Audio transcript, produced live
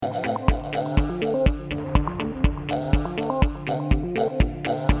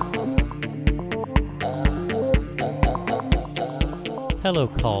Hello,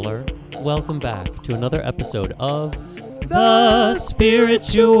 caller. Welcome back to another episode of The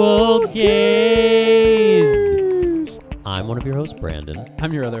Spiritual Gaze. I'm one of your hosts, Brandon.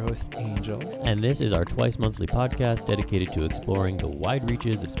 I'm your other host, Angel. And this is our twice-monthly podcast dedicated to exploring the wide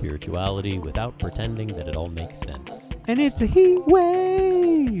reaches of spirituality without pretending that it all makes sense. And it's a heat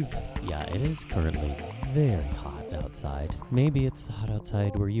wave. Yeah, it is currently very hot outside. Maybe it's hot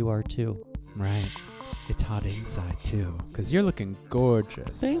outside where you are too. Right. It's hot inside too, because you're looking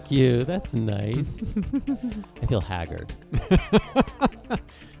gorgeous. Thank you. That's nice. I feel haggard.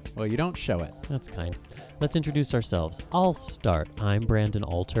 Well, you don't show it. That's kind. Let's introduce ourselves. I'll start. I'm Brandon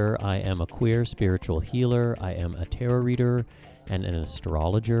Alter. I am a queer spiritual healer. I am a tarot reader and an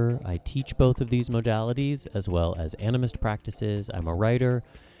astrologer. I teach both of these modalities as well as animist practices. I'm a writer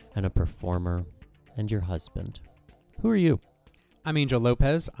and a performer and your husband. Who are you? I'm Angel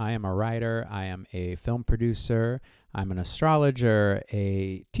Lopez. I am a writer. I am a film producer. I'm an astrologer,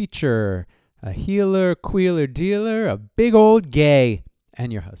 a teacher, a healer, queeler, dealer, a big old gay,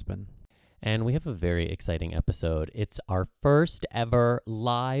 and your husband. And we have a very exciting episode. It's our first ever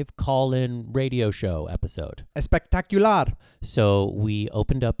live call-in radio show episode. Espectacular. So we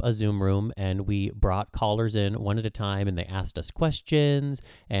opened up a Zoom room and we brought callers in one at a time and they asked us questions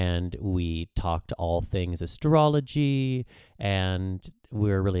and we talked all things astrology, and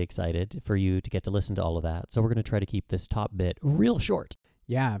we're really excited for you to get to listen to all of that. So we're going to try to keep this top bit real short.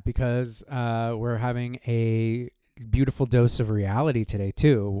 Yeah, because we're having a beautiful dose of reality today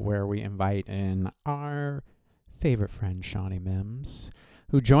too, where we invite in our favorite friend Shawnee Mims,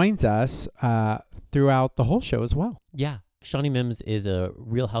 who joins us throughout the whole show as well. Yeah, Shawnee Mims is a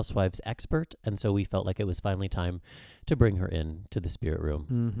Real Housewives expert, and so we felt like it was finally time to bring her in to the spirit room.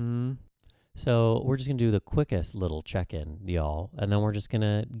 Mm-hmm. So we're just gonna do the quickest little check-in, y'all, and then we're just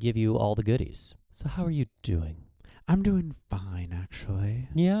gonna give you all the goodies. So how are you doing? I'm doing fine, actually.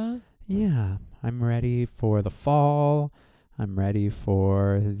 Yeah? Yeah, I'm ready for the fall. I'm ready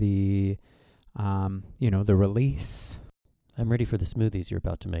for the, the release. I'm ready for the smoothies you're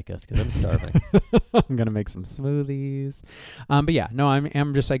about to make us because I'm starving. I'm going to make some smoothies. But yeah, no,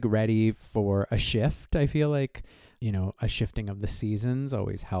 I'm just like ready for a shift. I feel like, a shifting of the seasons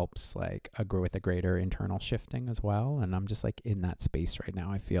always helps like with a greater internal shifting as well. And I'm just like in that space right now.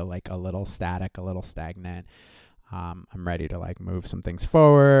 I feel like a little static, a little stagnant. I'm ready to like move some things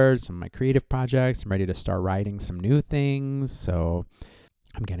forward, some of my creative projects. I'm ready to start writing some new things. So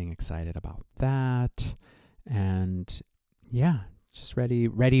I'm getting excited about that. And yeah, just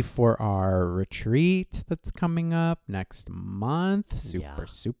ready for our retreat that's coming up next month.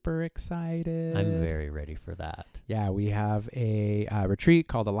 Super excited. I'm very ready for that. Yeah, we have a retreat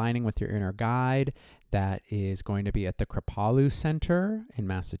called Aligning with Your Inner Guide that is going to be at the Kripalu Center in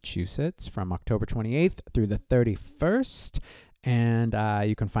Massachusetts from October 28th through the 31st. And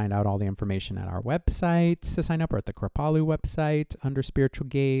you can find out all the information at our website to sign up, or at the Kripalu website under Spiritual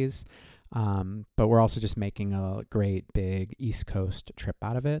Gaze. But we're also just making a great big East Coast trip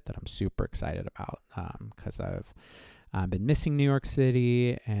out of it that I'm super excited about because I've been missing New York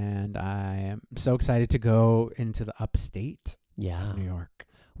City, and I am so excited to go into the upstate of New York.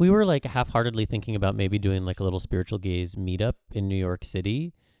 We were like half-heartedly thinking about maybe doing like a little Spiritual Gaze meetup in New York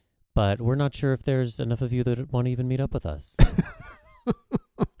City, but we're not sure if there's enough of you that want to even meet up with us.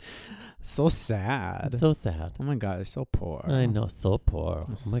 So sad. So sad. Oh my God, they're so poor. I know, so poor.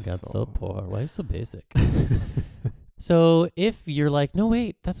 Oh my God, so poor. Why are you so basic? So if you're like, no,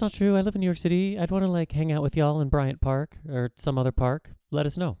 wait, that's not true. I live in New York City. I'd want to like hang out with y'all in Bryant Park or some other park. Let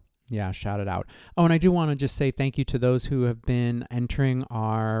us know. Yeah, shout it out. Oh, and I do want to just say thank you to those who have been entering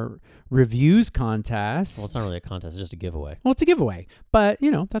our reviews contest. Well, it's not really a contest, it's just a giveaway. Well, it's a giveaway, but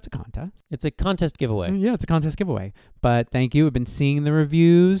that's a contest. It's a contest giveaway. Yeah, it's a contest giveaway. But thank you. We've been seeing the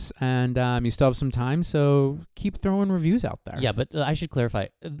reviews, and you still have some time, so keep throwing reviews out there. Yeah, but I should clarify.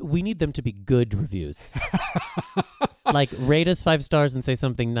 We need them to be good reviews. Like, rate us 5 stars and say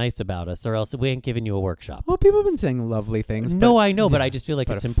something nice about us, or else we ain't giving you a workshop. Well, people have been saying lovely things. No, I know, but I just feel like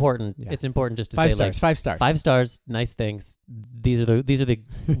it's important. Yeah. It's important just to say 5 stars. 5 stars, nice things. These are the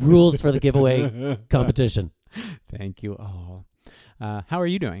rules for the giveaway competition. Thank you all. How are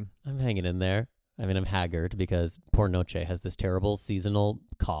you doing? I'm hanging in there. I mean, I'm haggard because poor Noche has this terrible seasonal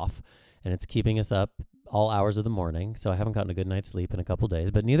cough, and it's keeping us up all hours of the morning. So I haven't gotten a good night's sleep in a couple days,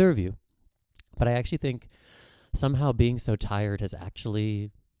 but neither of you. But I actually think somehow being so tired has actually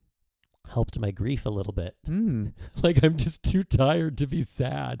helped my grief a little bit. Like, I'm just too tired to be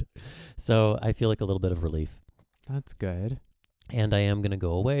sad. So I feel like a little bit of relief. That's good. And I am going to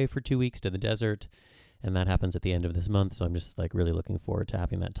go away for 2 weeks to the desert. And that happens at the end of this month. So I'm just like really looking forward to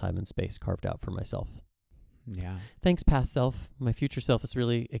having that time and space carved out for myself. Yeah. Thanks, past self. My future self is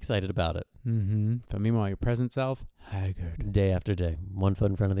really excited about it. But meanwhile, your present self, haggard. Day after day, one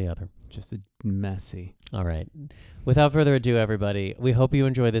foot in front of the other. Just messy. All right. Without further ado, everybody, we hope you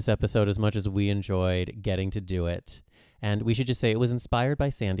enjoy this episode as much as we enjoyed getting to do it. And we should just say it was inspired by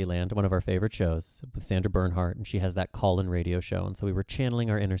Sandyland, one of our favorite shows with Sandra Bernhardt, and she has that call-in radio show. And so we were channeling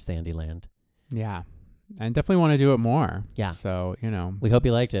our inner Sandyland. Yeah. And definitely want to do it more. Yeah. So, We hope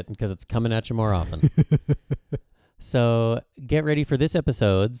you liked it because it's coming at you more often. So get ready for this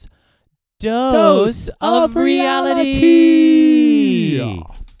episode's Dose of Reality.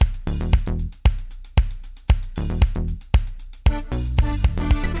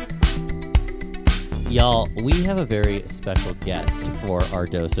 Y'all, we have a very special guest for our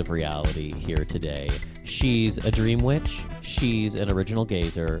Dose of Reality here today. She's a dream witch, she's an original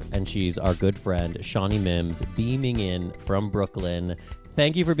gazer, and she's our good friend, Shawnee Mims, beaming in from Brooklyn.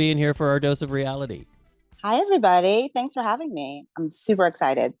 Thank you for being here for our Dose of Reality. Hi, everybody. Thanks for having me. I'm super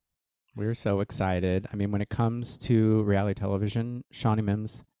excited. We're so excited. I mean, when it comes to reality television, Shawnee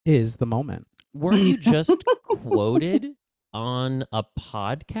Mims is the moment. Weren't you just quoted on a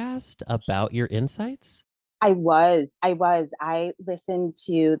podcast about your insights? I was. I listened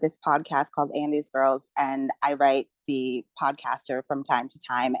to this podcast called Andy's Girls, and I write the podcaster from time to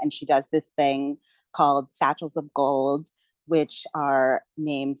time. And she does this thing called Satchels of Gold, which are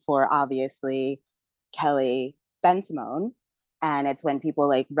named for, obviously, Kelly Bensimon. And it's when people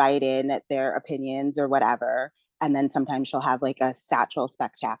like write in their opinions or whatever. And then sometimes she'll have like a satchel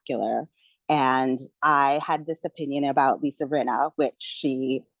spectacular. And I had this opinion about Lisa Rinna, which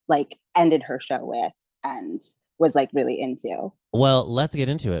she like ended her show with and was like really into. Well, let's get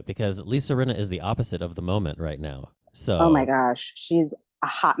into it because Lisa Rinna is the opposite of the moment right now. So, oh my gosh, she's a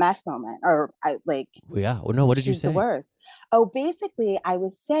hot mess moment. Or yeah. Well, no, what did you say? She's the worst. Oh, basically, I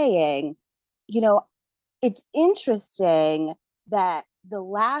was saying, it's interesting that the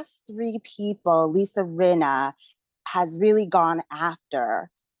last three people Lisa Rinna has really gone after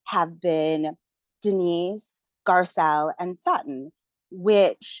have been Denise, Garcelle, and Sutton,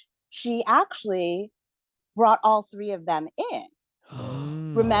 which she actually brought all three of them in.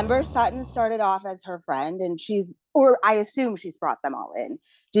 Remember, Sutton started off as her friend, and I assume she's brought them all in.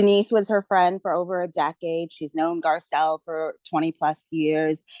 Denise was her friend for over a decade. She's known Garcelle for 20 plus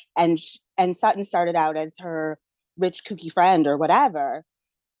years. And Sutton started out as her rich, kooky friend or whatever.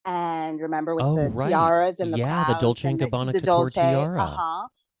 And remember with tiaras and the crowns. Yeah, the Dolce & Gabbana couture tiara.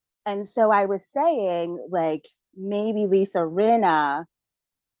 And so I was saying, like, maybe Lisa Rinna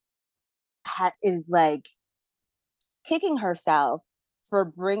is, like, kicking herself for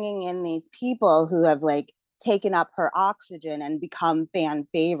bringing in these people who have like taken up her oxygen and become fan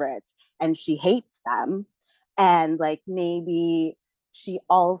favorites, and she hates them. And like maybe she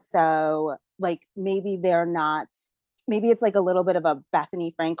also like maybe it's like a little bit of a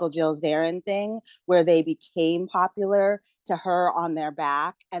Bethany Frankel Jill Zarin thing where they became popular to her on their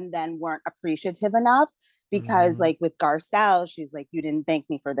back and then weren't appreciative enough. Because like with Garcelle, she's like, you didn't thank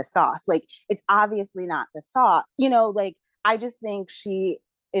me for the sauce. Like, it's obviously not the sauce. Like, I just think she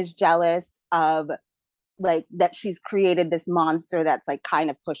is jealous of like that she's created this monster that's like kind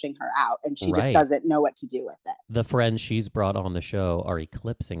of pushing her out, and she just doesn't know what to do with it. The friends she's brought on the show are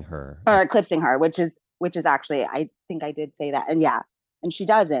eclipsing her. Which is actually, I think I did say that. And yeah, and she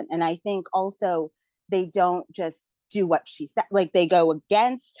doesn't. And I think also they don't just do what she said, like they go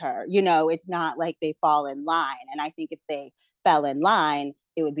against her, it's not like they fall in line. And I think if they fell in line,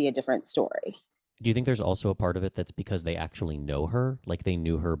 it would be a different story. Do you think there's also a part of it that's because they actually know her, like they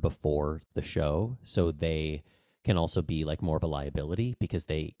knew her before the show, so they can also be like more of a liability because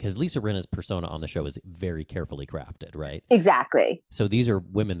Lisa Rinna's persona on the show is very carefully crafted, right? Exactly. So these are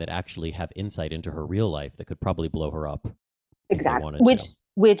women that actually have insight into her real life that could probably blow her up. Exactly.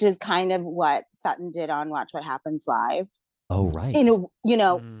 Which is kind of what Sutton did on Watch What Happens Live. Oh, right. In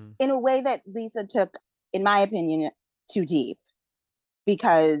a way that Lisa took, in my opinion, too deep,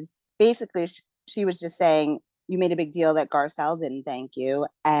 because basically she was just saying, you made a big deal that Garcelle didn't thank you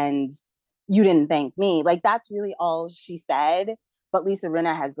and you didn't thank me. Like, that's really all she said. But Lisa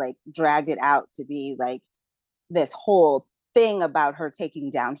Rinna has like dragged it out to be like this whole thing about her taking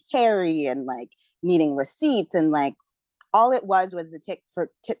down Harry and like needing receipts, and like all it was the tit for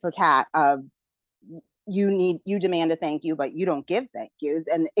tat of you demand a thank you, but you don't give thank yous.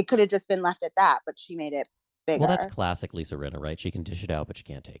 And it could have just been left at that, but she made it bigger. Well, that's classic Lisa Rinna, right? She can dish it out, but she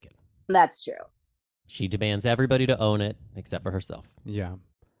can't take it. That's true. She demands everybody to own it except for herself. Yeah.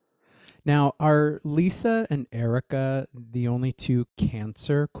 Now, are Lisa and Erica the only two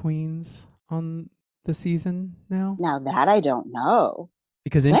Cancer queens on the season now? Now that I don't know.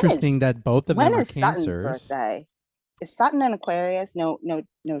 Because When interesting is that both of when them are is Sutton's cancers. birthday? Is Sutton an Aquarius? No I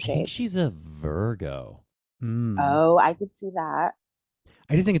think shade. she's a Virgo. Oh, I could see that.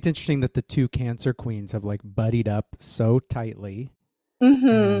 I just think it's interesting that the two Cancer queens have like buddied up so tightly Mm-hmm.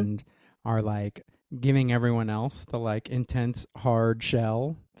 and are like giving everyone else the like intense hard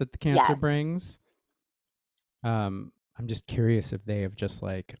shell that the Cancer Yes. brings. I'm just curious if they have just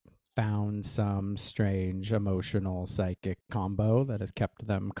like found some strange emotional psychic combo that has kept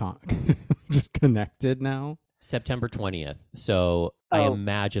them just connected now. September 20th. So I Oh.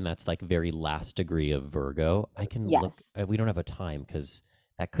 imagine that's like very last degree of Virgo. I can look. Yes. We don't have a time because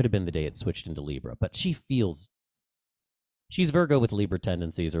that could have been the day it switched into Libra. But she's Virgo with Libra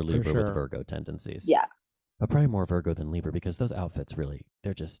tendencies or Libra with sure. Virgo tendencies. Yeah. But probably more Virgo than Libra because those outfits really,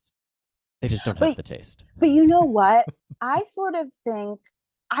 they just don't have the taste. But you know what? I sort of think,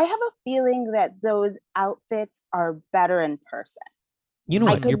 I have a feeling that those outfits are better in person. You know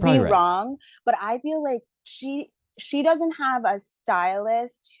I what? You're could probably be right. wrong, but I feel like she doesn't have a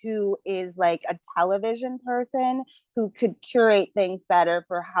stylist who is like a television person who could curate things better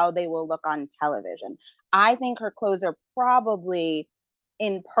for how they will look on television. I think her clothes are probably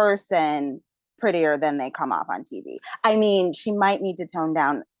in person prettier than they come off on TV. I mean, she might need to tone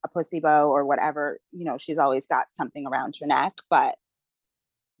down a pussy bow or whatever. You know, she's always got something around her neck, but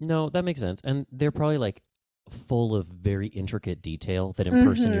No, that makes sense. And they're probably like full of very intricate detail that in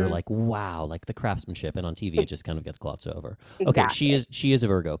person you're like, wow, like the craftsmanship, and on TV it just kind of gets glossed over. exactly. Okay, she is a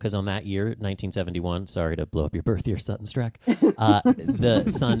Virgo because on that year, 1971, sorry to blow up your birth year, Sutton Strack, the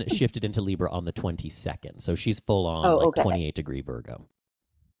sun shifted into Libra on the 22nd. So she's full on 28-degree Virgo.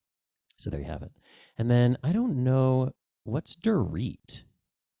 So there you have it. And then I don't know, what's Dorit?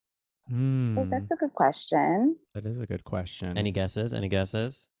 Well, that's a good question. That is a good question. Any guesses?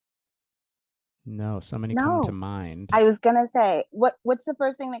 No, so many come to mind. I was gonna say, what's the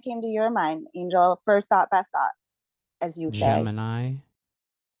first thing that came to your mind, Angel? First thought, best thought, as you say. Gemini.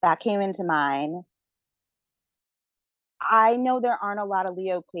 That came into mind. I know there aren't a lot of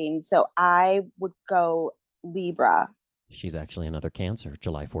Leo queens, so I would go Libra. She's actually another Cancer,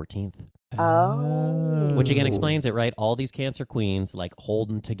 July 14th. Oh. Which again explains it, right? All these Cancer queens like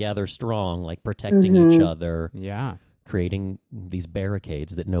holding together strong, like protecting each other. Yeah. Creating these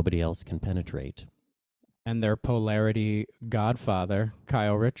barricades that nobody else can penetrate. And their polarity godfather,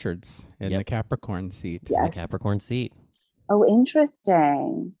 Kyle Richards, in the Capricorn seat. Yes. The Capricorn seat. Oh,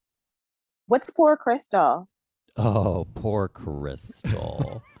 interesting. What's poor Crystal? Oh, poor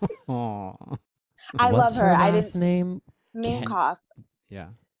Crystal. Oh. I love her. I didn't name Minkoff. Yeah.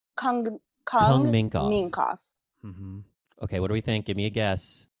 Kung Minkoff. Minkoff. Mm-hmm. Okay, what do we think? Give me a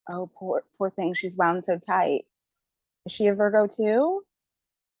guess. Oh, poor thing. She's wound so tight. Is she a Virgo too?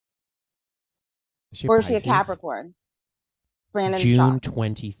 Or is she a Capricorn? Brandon June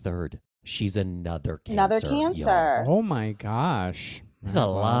 23rd. She's another Cancer. Another Cancer. Oh my gosh. There's a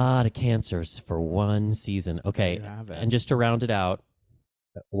lot of Cancers for one season. Okay, and just to round it out,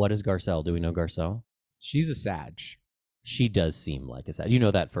 what is Garcelle? Do we know Garcelle? She's a Sag. She does seem like a Sag. You know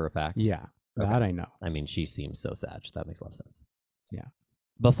that for a fact? Yeah, that I know. I mean, she seems so Sag. That makes a lot of sense. Yeah.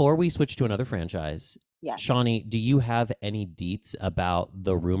 Before we switch to another franchise, yes. Shawnee, do you have any deets about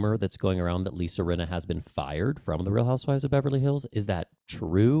the rumor that's going around that Lisa Rinna has been fired from The Real Housewives of Beverly Hills? Is that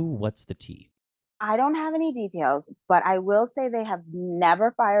true? What's the tea? I don't have any details, but I will say they have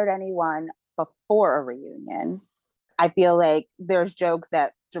never fired anyone before a reunion. I feel like there's jokes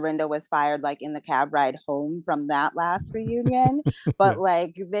that Dorinda was fired like in the cab ride home from that last reunion, but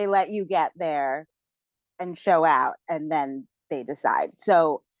like they let you get there and show out and then they decide.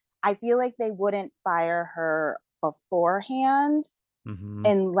 So I feel like they wouldn't fire her beforehand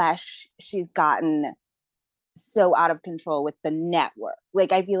unless she's gotten so out of control with the network.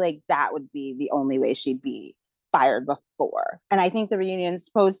 Like I feel like that would be the only way she'd be fired before. And I think the reunion's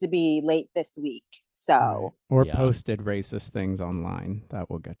supposed to be late this week. So or posted racist things online that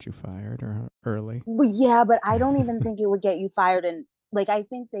will get you fired or early. Well, yeah, but I don't even think it would get you fired. And like I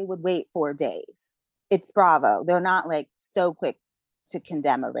think they would wait 4 days. It's Bravo. They're not like so quick to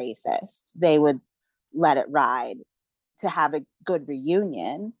condemn a racist. They would let it ride to have a good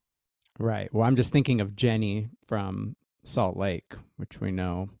reunion. Right. Well, I'm just thinking of Jenny from Salt Lake, which we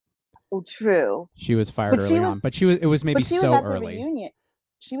know. Oh, true. She was fired early on, but it was maybe so early.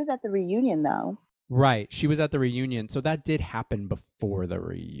 She was at the reunion though. Right. She was at the reunion. So that did happen before the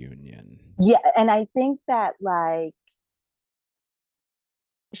reunion. Yeah. And I think that like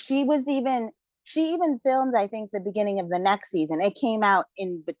she even filmed, I think, the beginning of the next season. It came out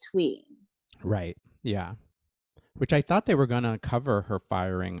in between. Right. Yeah. Which I thought they were going to cover her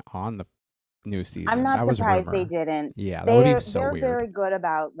firing on the new season. I'm not That was surprised they rumor. didn't. Yeah, that would be so They're weird. very good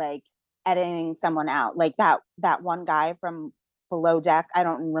about like editing someone out. Like that one guy from Below Deck, I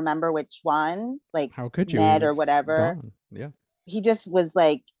don't remember which one, like How could you? Ned He or was whatever. gone. Yeah. He just was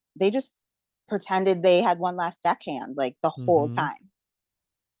like, they just pretended they had one last deckhand like the whole Mhm. time.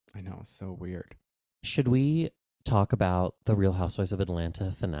 I know, so weird. Should we talk about the Real Housewives of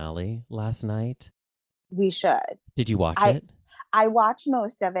Atlanta finale last night? We should. Did you watch I- it? I watched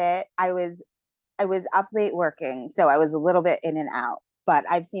most of it. I was up late working, so I was a little bit in and out. But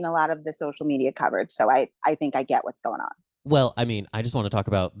I've seen a lot of the social media coverage, so I think I get what's going on. Well, I mean, I just want to talk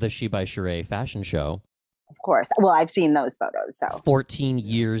about the She by Sheree fashion show. Of course. Well, I've seen those photos, so 14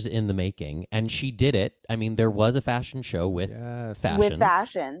 years in the making, and she did it. I mean, there was a fashion show with Yes. fashions. with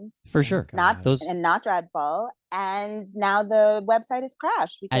fashions, For sure. not Those, and not dreadful. And now the website is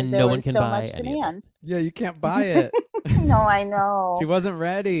crashed because And there no one was can so buy much any of it. demand. Yeah, you can't buy it. No, I know. She wasn't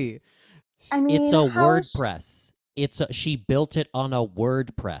ready. I mean, it's a how is WordPress. She built it on a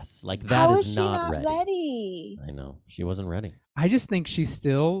WordPress. Like, that how is is she not not ready. ready? I know. She wasn't ready. I just think she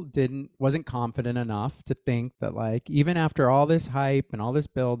still wasn't confident enough to think that, like, even after all this hype and all this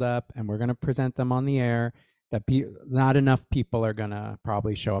buildup, and we're gonna present them on the air, that not enough people are gonna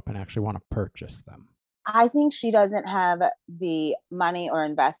probably show up and actually want to purchase them. I think she doesn't have the money or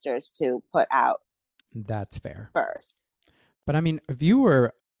investors to put out That's fair. first. But I mean,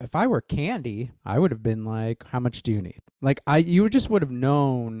 if I were Candy, I would have been like, "How much do you need?" Like, you just would have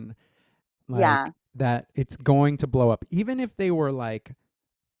known, like, Yeah. that it's going to blow up, even if they were like,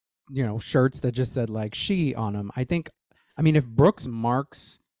 shirts that just said like "she" on them. I mean, if Brooks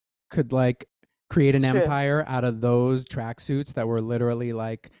Marks could like create an It's true. empire out of those tracksuits that were literally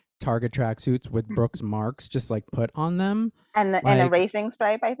like Target tracksuits with Brooks Marks just like put on them. And a Like, racing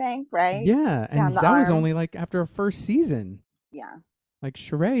stripe, I think, right? yeah, Down and the that was arm. only like after a first season. Yeah. Like,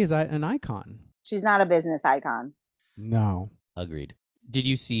 Sheree is an icon. She's not a business icon. No. Agreed. Did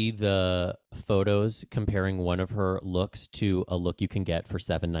you see the photos comparing one of her looks to a look you can get for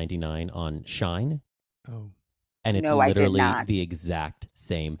 $7.99 on Shine? And it's No, I did literally not. the exact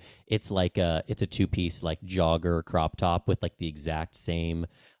same. It's like it's a two-piece like jogger crop top with like the exact same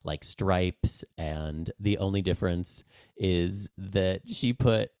like stripes, and the only difference is that she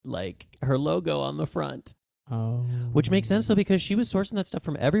put like her logo on the front. Oh. Which makes sense though, because she was sourcing that stuff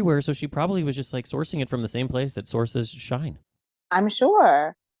from everywhere, so she probably was just like sourcing it from the same place that sources Shine. I'm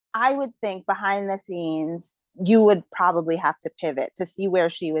sure. I would think behind the scenes, you would probably have to pivot to see where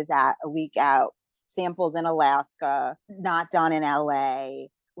she was at a week out. Samples in Alaska, not done in LA.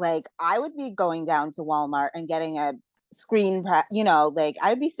 Like, I would be going down to Walmart and getting a screen, like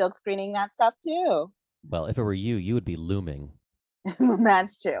I'd be silk screening that stuff too. Well, if it were you, you would be looming.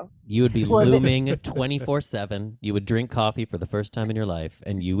 That's true. You would be Well, looming 24/7. You would drink coffee for the first time in your life,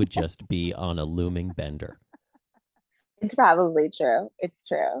 and you would just be on a looming bender. It's probably true. It's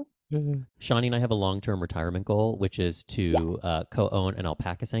true. Shawnee and I have a long-term retirement goal, which is to co-own an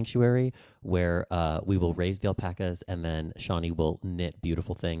alpaca sanctuary where we will raise the alpacas, and then Shawnee will knit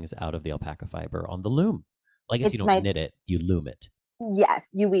beautiful things out of the alpaca fiber on the loom. Well, I guess you don't knit it, you loom it. Yes,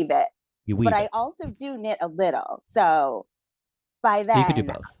 you weave it. You weave but it. I also do knit a little. So by then, you could do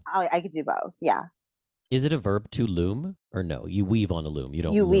both. I could do both. Yeah. Is it a verb to loom or no? You weave on a loom. You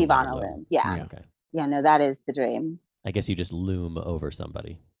don't. You loom weave on a loom. Yeah. Okay. Yeah. No, that is the dream. I guess you just loom over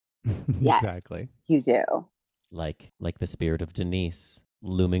somebody. Yes, Exactly. You do. Like the spirit of Denise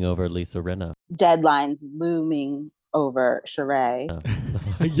looming over Lisa Rinna. Deadlines looming over Sheree.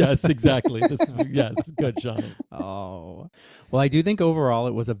 Yes, exactly. Yes, good, Shawnee. Oh. Well, I do think overall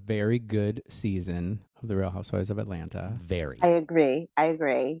it was a very good season of The Real Housewives of Atlanta. Very. I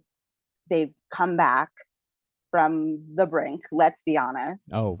agree. They've come back from the brink, let's be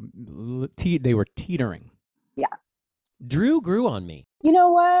honest. Oh, they were teetering. Yeah. Drew grew on me. You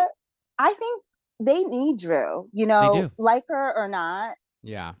know what? I think they need Drew, They do. like her or not.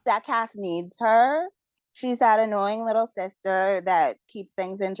 Yeah. That cast needs her. She's that annoying little sister that keeps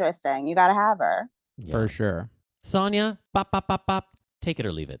things interesting. You got to have her. Yeah. For sure. Sonia, bop, bop, bop, bop. Take it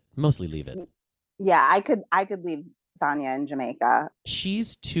or leave it. Mostly leave it. Yeah, I could leave Sonia in Jamaica.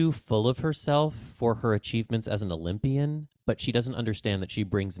 She's too full of herself for her achievements as an Olympian, but she doesn't understand that she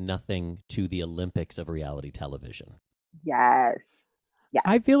brings nothing to the Olympics of reality television. Yes.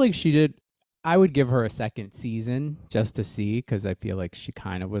 I feel like she did. I would give her a second season just to see, because I feel like she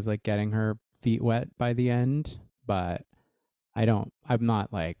kind of was like getting her feet wet by the end. But I'm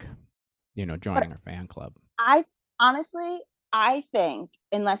not like, joining her fan club. I think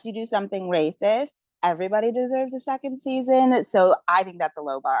unless you do something racist, everybody deserves a second season. So I think that's a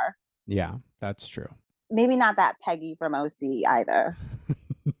low bar. Yeah, that's true. Maybe not that Peggy from OC either.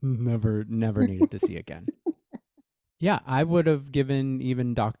 never needed to see again. Yeah, I would have given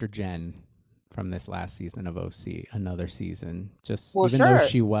even Dr. Jen from this last season of OC another season. Just Well, even though sure.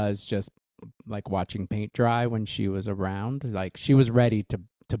 she was just like watching paint dry when she was around, like she was ready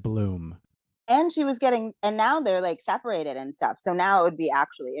to bloom. And she was getting, and now they're like separated and stuff. So now it would be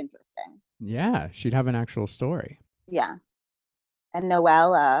actually interesting. Yeah, she'd have an actual story. Yeah. And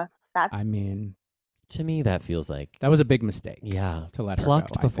Noella, that's I mean, To me, that feels like, that was a big mistake. yeah, to let her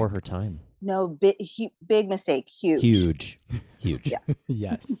plucked go, I before think. her time. no big mistake. Huge. Huge. Huge. Yeah.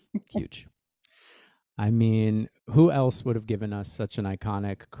 Yes. Huge. I mean, who else would have given us such an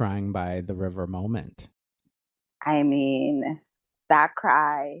iconic crying by the river moment? I mean, that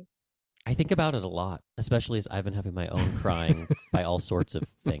cry. I think about it a lot, especially as I've been having my own crying by all sorts of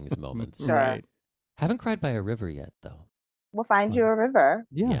things moments. Sure. Right. Haven't cried by a river yet, though. We'll find you a river.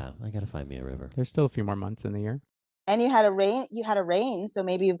 Yeah. I got to find me a river. There's still a few more months in the year. And you had a rain, so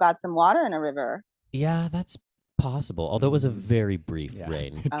maybe you've got some water in a river. Yeah, that's possible. Although it was a very brief Yeah.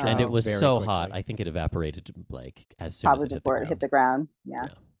 rain. It And it Oh. was very so quickly. hot, I think it evaporated like as soon Probably as it hit the before ground. it hit the ground. Yeah.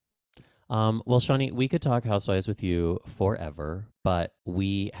 Well, Shawnee, we could talk Housewives with you forever, but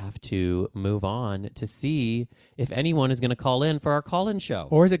we have to move on to see if anyone is going to call in for our call-in show.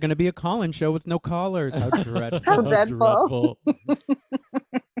 Or is it going to be a call-in show with no callers? How dreadful. How dreadful.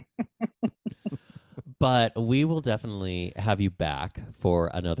 But we will definitely have you back for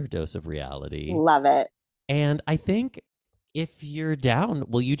another dose of reality. Love it. And I think if you're down,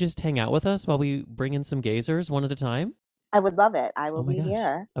 will you just hang out with us while we bring in some gazers one at a time? I would love it. I will Oh my be gosh.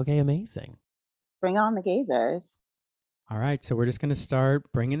 here. Okay, amazing. Bring on the gazers. All right, so we're just going to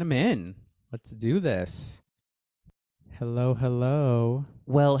start bringing them in. Let's do this. Hello, hello.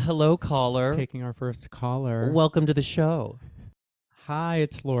 Well, hello, caller. Taking our first caller. Welcome to the show. Hi,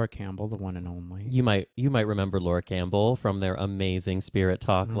 it's Laura Campbell, the one and only. You might remember Laura Campbell from their amazing Spirit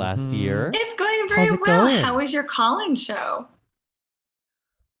Talk last Mhm. year. It's going very How's it well. going? How was your calling show?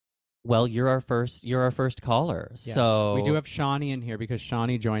 Well, you're our first caller. Yes, So we do have Shawnee in here because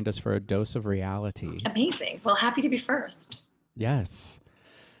Shawnee joined us for a dose of reality. Amazing. Well, happy to be first. Yes.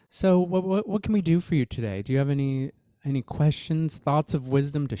 So what can we do for you today? Do you have any questions, thoughts of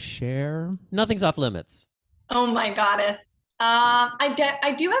wisdom to share? nothing's off limits. Oh my goddess.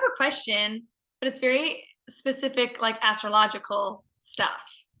 I do have a question, but it's very specific, like astrological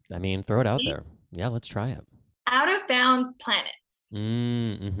stuff. I mean, throw it out Me? there. Yeah, let's try it. Out of bounds planets.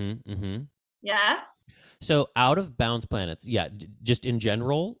 Mm-hmm. Yes. So out of bounds planets, yeah, just in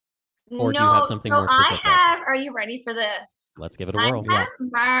general. Or no, do you have something so more specific? are you ready for this? Let's give it a I whirl. have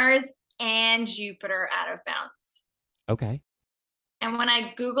Mars and Jupiter out of bounds. Okay. And when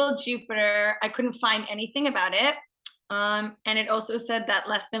I Googled Jupiter, I couldn't find anything about it. And it also said that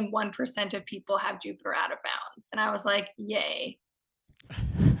less than 1% of people have Jupiter out of bounds. And I was like, yay.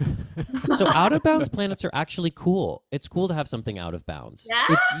 So out of bounds planets are actually cool. It's cool to have something out of bounds.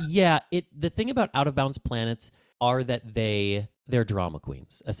 Yeah? The thing about out of bounds planets are that they're drama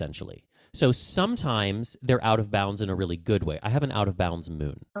queens, essentially. So sometimes they're out of bounds in a really good way. I have an out of bounds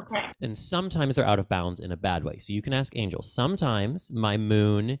moon. Okay. And sometimes they're out of bounds in a bad way. So you can ask Angel. Sometimes my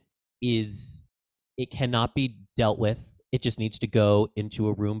moon it cannot be dealt with. It just needs to go into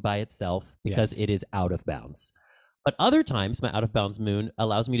a room by itself because Yes. it is out of bounds. But other times my out of bounds moon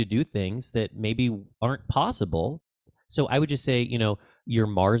allows me to do things that maybe aren't possible. So I would just say, your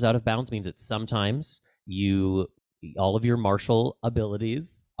Mars out of bounds means that sometimes all of your martial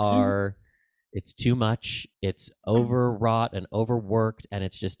abilities are it's too much, it's overwrought and overworked, and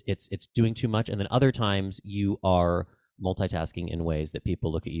it's doing too much. And then other times you are multitasking in ways that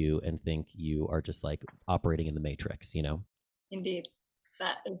people look at you and think you are just like operating in the Matrix, Indeed.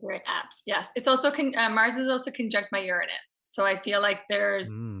 That is very apt. Yes. It's also, Mars is also conjunct my Uranus. So I feel like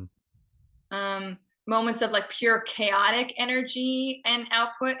there's moments of like pure chaotic energy and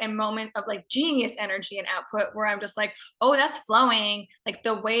output and moment of like genius energy and output where I'm just like, oh, that's flowing. Like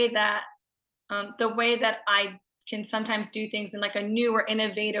the way that I can sometimes do things in like a new or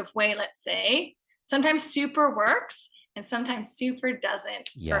innovative way, let's say. Sometimes super works and sometimes super doesn't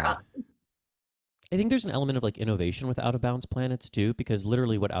for Yeah. others. I think there's an element of like innovation with out of bounds planets too, because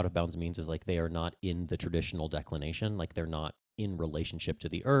literally what out of bounds means is like they are not in the traditional declination, like they're not in relationship to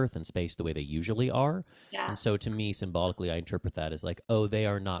the earth and space the way they usually are. Yeah. And so to me, symbolically, I interpret that as like, oh, they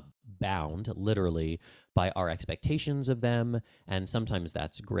are not bound literally by our expectations of them. And sometimes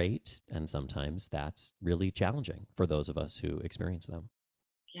that's great. And sometimes that's really challenging for those of us who experience them.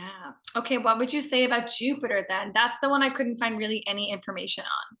 Yeah. Okay. What would you say about Jupiter then? That's the one I couldn't find really any information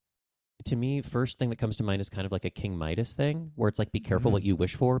on. To me, first thing that comes to mind is kind of like a King Midas thing, where it's like, be careful what you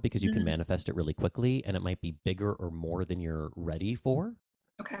wish for because you can manifest it really quickly and it might be bigger or more than you're ready for.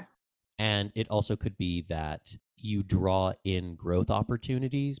 And it also could be that you draw in growth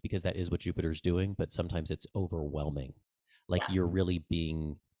opportunities because that is what Jupiter's doing, but sometimes it's overwhelming. Like Yeah. you're really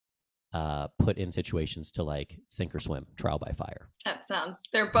being put in situations to like sink or swim, trial by fire. That sounds.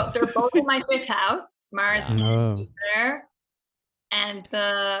 They're both in my 5th house, Mars Yeah. and Oh. Jupiter, and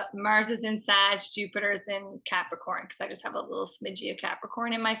the Mars is in Sag, Jupiter's in Capricorn, because I just have a little smidgy of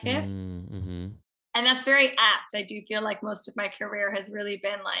Capricorn in my 5th, Mm-hmm. and that's very apt. I do feel like most of my career has really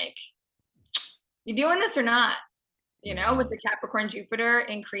been like, you doing this or not? You know, with the Capricorn Jupiter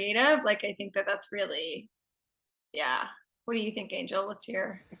in creative, like I think that that's really, yeah. What do you think, Angel? What's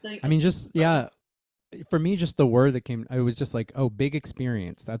your? I feel like I mean, this- just yeah. For me, just the word that came, I was just like, oh, big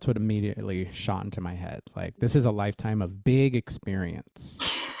experience. That's what immediately shot into my head. Like, this is a lifetime of big experience.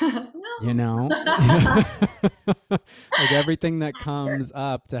 You know, like everything that comes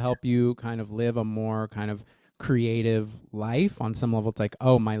up to help you kind of live a more kind of creative life on some level. It's like,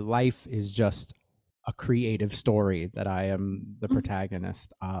 oh, my life is just a creative story that I am the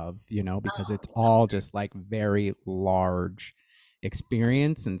protagonist of, you know, because it's all just like very large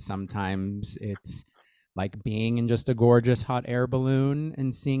experience. And sometimes it's like being in just a gorgeous hot air balloon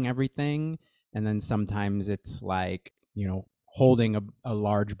and seeing everything. And then sometimes it's like, you know, holding a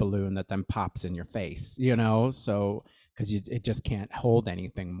large balloon that then pops in your face, you know, so because it just can't hold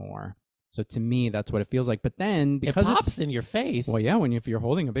anything more. So to me, that's what it feels like. But then It because pops it's in your face. well, yeah, if you're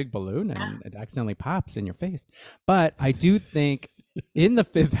holding a big balloon and it accidentally pops in your face. But I do think in the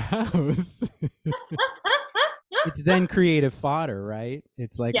 5th house, it's then creative fodder, right?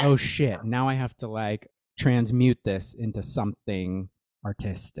 It's like, Yeah. oh shit, now I have to like transmute this into something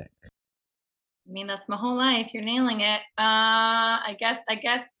artistic. I mean, that's my whole life. You're nailing it. I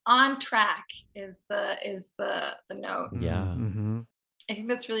guess on track is the note. Yeah. Mm-hmm. I think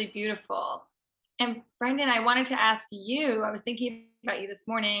that's really beautiful. And Brendan, I wanted to ask you, I was thinking about you this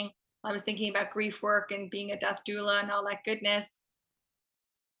morning. I was thinking about grief work and being a death doula and all that goodness.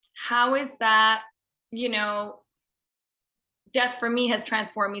 How is that, you know, death for me has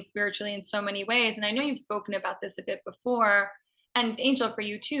transformed me spiritually in so many ways. And I know you've spoken about this a bit before. And Angel, for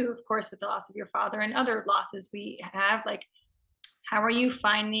you too, of course, with the loss of your father and other losses we have. Like, how are you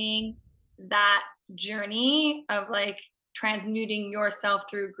finding that journey of like transmuting yourself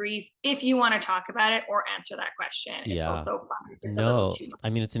through grief? If you want to talk about it or answer that question, it's Yeah. also fun. It's a little No, too much. I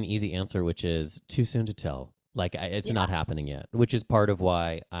mean, it's an easy answer, which is too soon to tell. Like, it's Yeah. not happening yet, which is part of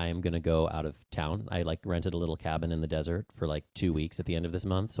why I'm going to go out of town. I like rented a little cabin in the desert for like 2 weeks at the end of this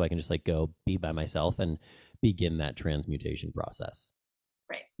month. So I can just like go be by myself and begin that transmutation process.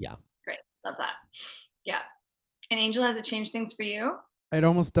 Great. Yeah. Great. Love that. Yeah. And Angel, has it changed things for you? It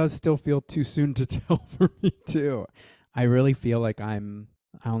almost does still feel too soon to tell for me too. I really feel like I don't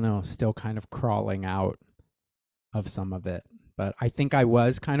know, still kind of crawling out of some of it. But I think I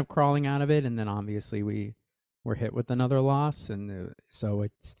was kind of crawling out of it, and then obviously we were hit with another loss, and so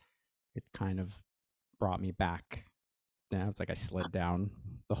it kind of brought me back down. It's like I slid down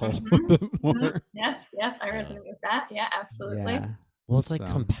the hole a bit more. Yes, I resonate with that. Yeah, absolutely. Yeah. Well, it's like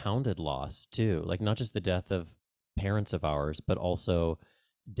So- compounded loss too. Like not just the death of parents of ours, but also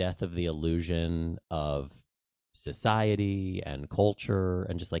death of the illusion of society and culture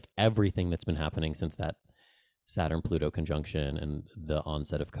and just like everything that's been happening since that Saturn Pluto conjunction and the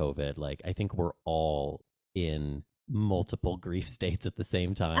onset of COVID. Like I think we're all in multiple grief states at the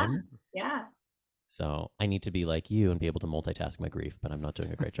same time. Yeah. So I need to be like you and be able to multitask my grief, but I'm not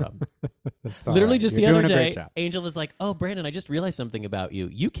doing a great job. It's all Literally right. just You're the other doing a great day, job. Angel was like, "Oh, Brandon, I just realized something about you.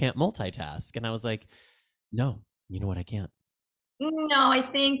 You can't multitask." And I was like, "No, you know what? I can't." No, I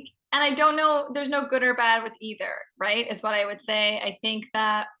think, and I don't know, there's no good or bad with either, right? Is what I would say. I think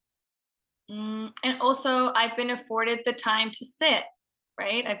that, and also I've been afforded the time to sit,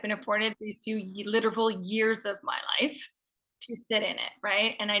 right? I've been afforded these few literal years of my life to sit in it,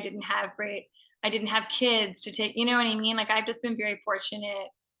 right? And I didn't have kids to take, you know what I mean? Like I've just been very fortunate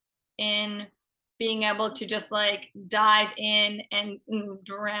in being able to just like dive in and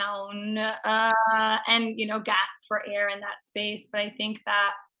drown and gasp for air in that space. But I think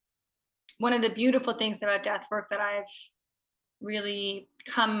that one of the beautiful things about death work that I've really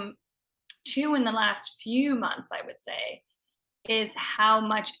come to in the last few months, I would say, is how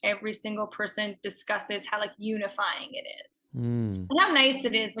much every single person discusses how like unifying it is and how nice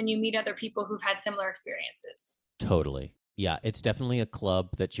it is when you meet other people who've had similar experiences. Totally. Yeah, it's definitely a club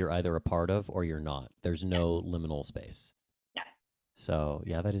that you're either a part of or you're not. There's no liminal space. Yeah. So,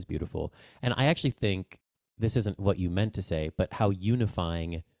 yeah, that is beautiful. And I actually think this isn't what you meant to say, but how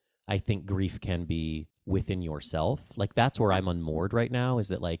unifying I think grief can be within yourself. Like that's where I'm unmoored right now, is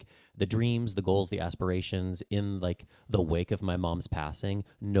that like the dreams, the goals, the aspirations in like the wake of my mom's passing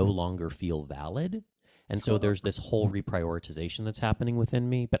no longer feel valid. And so there's this whole reprioritization that's happening within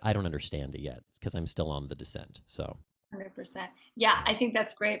me, but I don't understand it yet because I'm still on the descent. So 100%. Yeah, I think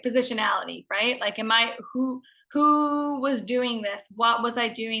that's great. Positionality, right? Like, am I who was doing this? What was I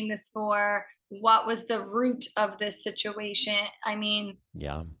doing this for? What was the root of this situation? I mean,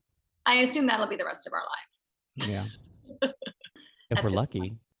 yeah, I assume that'll be the rest of our lives. Yeah. if At we're this lucky.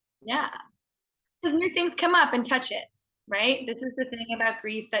 point. Yeah. Because new things come up and touch it, right? This is the thing about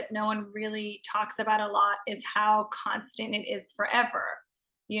grief that no one really talks about a lot, is how constant it is forever.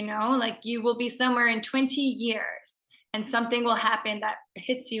 You know, like you will be somewhere in 20 years and something will happen that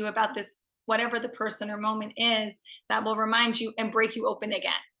hits you about this, whatever the person or moment is, that will remind you and break you open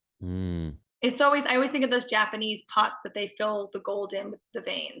again. Mm, It's always, I always think of those Japanese pots that they fill the gold in with the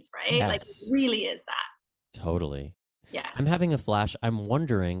veins, right? Like it yes, really is that. totally. Yeah. I'm having a flash. I'm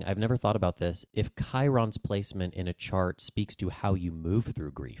wondering, I've never thought about this, if Chiron's placement in a chart speaks to how you move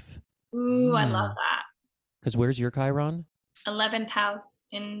through grief. Ooh, I love Mm. that. Because where's your Chiron? 11th house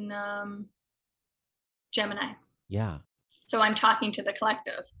in Gemini. Yeah. So I'm talking to the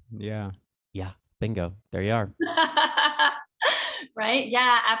collective. Yeah. Yeah. Bingo. There you are. Right?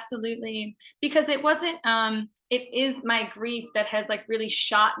 Yeah, absolutely. Because it wasn't it is my grief that has like really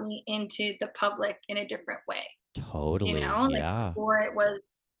shot me into the public in a different way. Totally. You know, like Yeah. before it was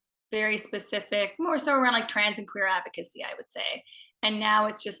very specific, more so around like trans and queer advocacy, I would say. And now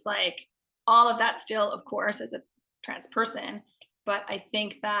it's just like all of that still, of course, as a trans person. But I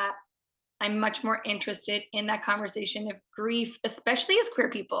think that I'm much more interested in that conversation of grief, especially as queer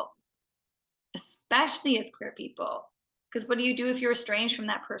people, especially as queer people. Because what do you do if you're estranged from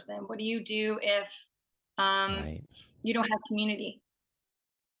that person? What do you do if Right. you don't have community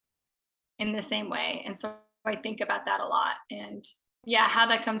in the same way? And so I think about that a lot. And yeah, how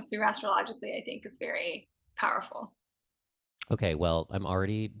that comes through astrologically, I think is very powerful. Okay, well, I'm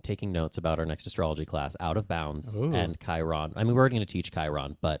already taking notes about our next astrology class, Out of Bounds Ooh. and Chiron. I mean, we're already going to teach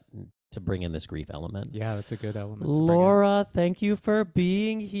Chiron, but to bring in this grief element. Yeah, that's a good element. to bring in. Laura, thank you for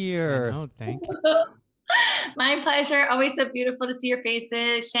being I here. know, thank you. My pleasure. Always so beautiful to see your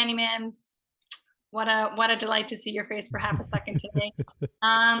faces, Shanny Mims. What a delight to see your face for half a second today.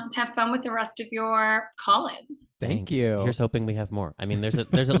 Have fun with the rest of your call-ins. Thank Thanks. you. Here's hoping we have more. I mean, there's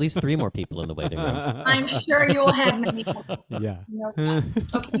at least 3 more people in the waiting room. I'm sure you will have many more. Yeah. No doubt.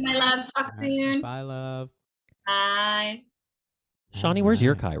 Okay, my love. Talk All right. soon. Bye, love. Bye. Shawnee, where's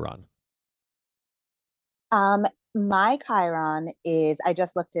your Alright. Chiron? My Chiron is, I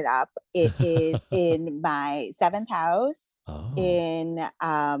just looked it up. It is in my 7th house Oh. in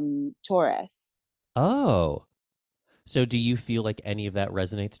Taurus. Oh. So do you feel like any of that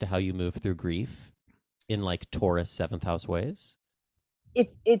resonates to how you move through grief in like Taurus 7th house ways?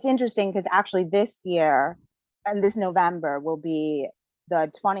 It's interesting because actually this year and this November will be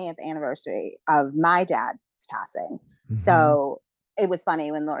the 20th anniversary of my dad's passing. Mhm. So it was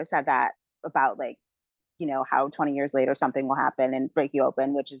funny when Laura said that about like, you know, how 20 years later something will happen and break you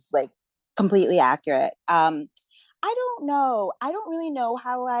open, which is like completely accurate. I don't know. I don't really know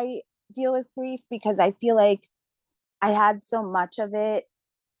how I deal with grief because I feel like I had so much of it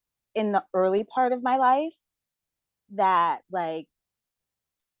in the early part of my life that like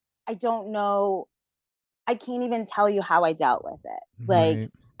I don't know. I can't even tell you how I dealt with it. Like,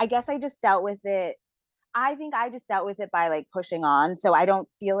 Right. I guess I just dealt with it. I think I just dealt with it by like pushing on. So I don't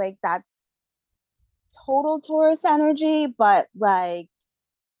feel like that's total Taurus energy, but like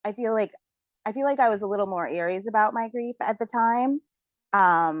I feel like I was a little more Aries about my grief at the time.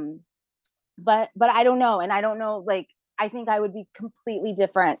 But I don't know, and I don't know, like I think I would be completely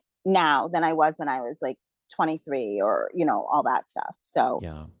different now than I was when I was like 23 or, you know, all that stuff. So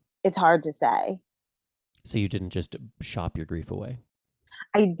Yeah. it's hard to say. So you didn't just shop your grief away?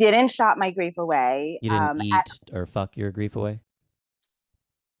 I didn't shop my grief away. You didn't eat or fuck your grief away?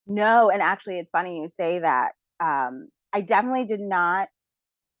 No, and actually it's funny you say that. I definitely did not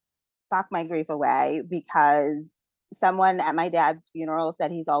fuck my grief away because someone at my dad's funeral said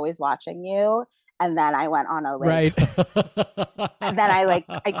he's always watching you. And then I went on a like, Right. and then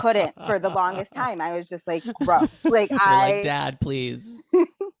I couldn't for the longest time. I was just like, gross. Like You're like, Dad, please.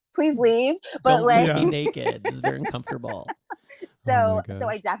 please leave. But Don't like, leave me naked. This is very uncomfortable. so Oh my so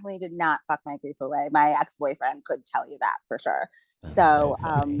I gosh. definitely did not fuck my grief away. My ex-boyfriend could tell you that for sure. That's So so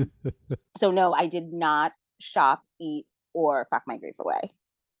funny. so no, I did not shop, eat, or fuck my grief away.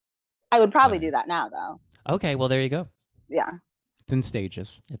 I would probably Right. do that now though. Okay, well, there you go. Yeah. It's in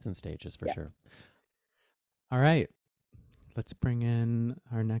stages. It's in stages for Yeah. sure. All right. Let's bring in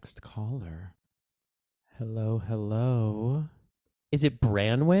our next caller. Hello, hello. Is it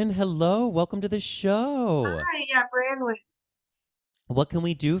Branwen? Hello, welcome to the show. Hi, yeah, Brandon. What can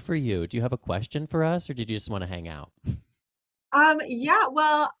we do for you? Do you have a question for us, or did you just want to hang out? Yeah,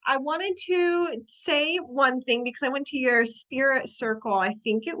 well, I wanted to say one thing because I went to your spirit circle. I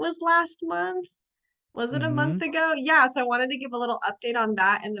think it was last month. Was it a month ago? Yeah, so I wanted to give a little update on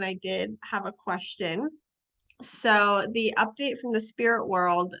that, and then I did have a question. So the update from the spirit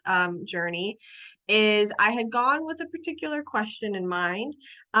world journey is I had gone with a particular question in mind,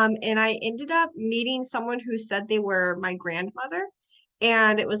 and I ended up meeting someone who said they were my grandmother.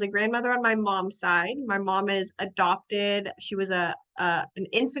 And it was a grandmother on my mom's side. My mom is adopted. She was an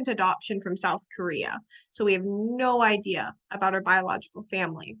infant adoption from South Korea. So we have no idea about her biological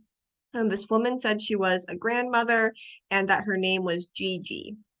family. And this woman said she was a grandmother and that her name was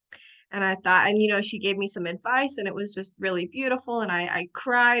Gigi. And I thought, and she gave me some advice and it was just really beautiful. And I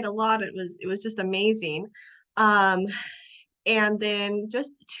cried a lot. It was just amazing. Um, and then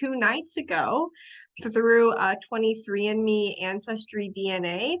just 2 nights ago, through 23andMe Ancestry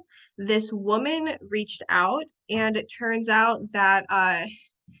DNA, this woman reached out, and it turns out that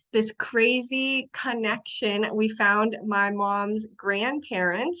this crazy connection, we found my mom's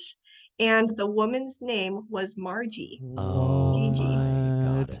grandparents, and the woman's name was Margie. Oh Gigi.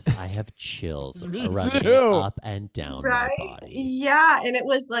 my goddess, I have chills Me running too. up and down my Right? body. Yeah, and it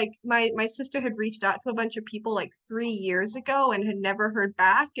was like my sister had reached out to a bunch of people like 3 years ago and had never heard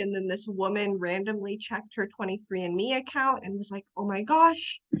back. And then this woman randomly checked her 23andMe account and was like, "Oh my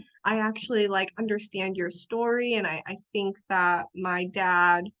gosh, I actually like understand your story." And I think that my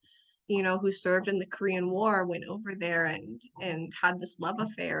dad, who served in the Korean War, went over there and had this love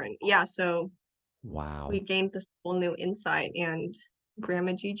affair. And yeah, so Wow. we gained this whole new insight, and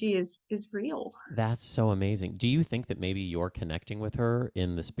Grandma Gigi is real. That's so amazing. Do you think that maybe your connecting with her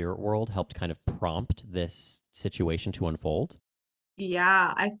in the spirit world helped kind of prompt this situation to unfold?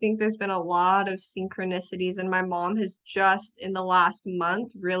 Yeah, I think there's been a lot of synchronicities, and my mom has just in the last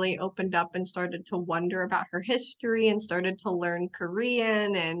month really opened up and started to wonder about her history and started to learn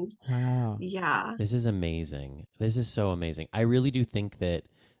Korean. And Wow. yeah, This is amazing. This is so amazing. I really do think that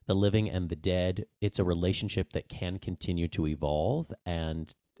the living and the dead, it's a relationship that can continue to evolve,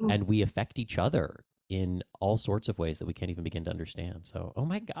 and we affect each other in all sorts of ways that we can't even begin to understand. So, oh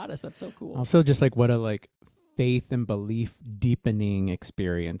my goddess, that's so cool. Also, just like what a faith and belief deepening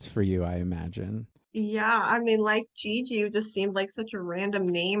experience for you, I imagine. yeah, I mean, like Gigi just seemed like such a random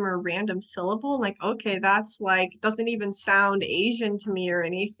name or random syllable. Like, okay, that's like doesn't even sound Asian to me or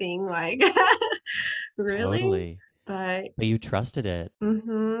anything. Like, really? Totally. But But you trusted it. yeah,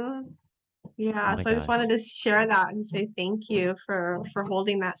 Oh my so I just gosh. wanted to share that and say thank you for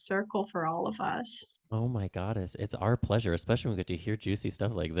holding that circle for all of us. Oh my goddess. It's our pleasure, especially when we get to hear juicy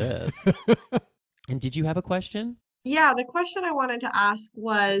stuff like this. And did you have a question? Yeah, the question I wanted to ask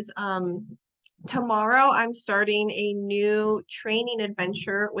was tomorrow I'm starting a new training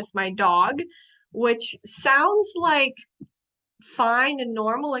adventure with my dog, which sounds like fine and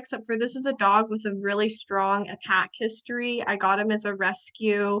normal, except for this is a dog with a really strong attack history. I got him as a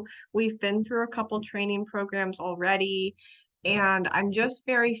rescue. We've been through a couple training programs already, and I'm just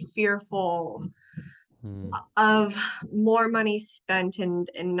very fearful of more money spent and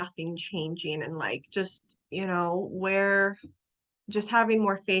nothing changing, and like just where just having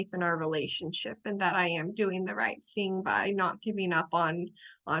more faith in our relationship and that I am doing the right thing by not giving up on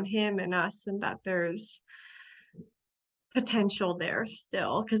him and us, and that there's potential there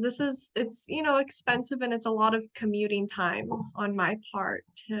still, because it's expensive, and it's a lot of commuting time on my part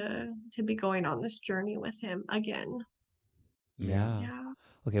to be going on this journey with him again. Yeah.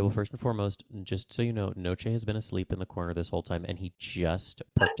 Okay, well, first and foremost, just so you know, Noche has been asleep in the corner this whole time, and he just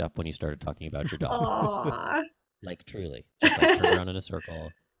perked up when you started talking about your dog. Aww. Like, truly. Just like turned around in a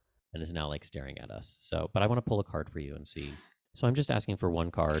circle and is now like staring at us. So, but I want to pull a card for you and see. So I'm just asking for one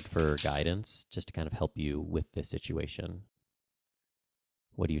card for guidance, just to kind of help you with this situation.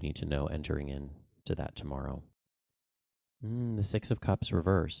 What do you need to know entering into that tomorrow? The Six of Cups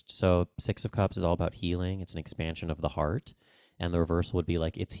reversed. So Six of Cups is all about healing. It's an expansion of the heart. And the reversal would be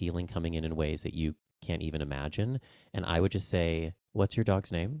like it's healing coming in ways that you can't even imagine. And I would just say, what's your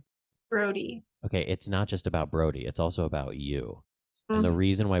dog's name? Brody. Okay, it's not just about Brody. It's also about you. And the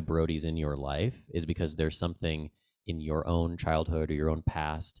reason why Brody's in your life is because there's something in your own childhood or your own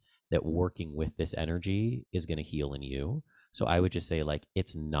past that working with this energy is going to heal in you. So I would just say, like,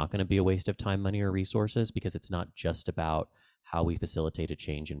 it's not going to be a waste of time, money, or resources, because it's not just about how we facilitate a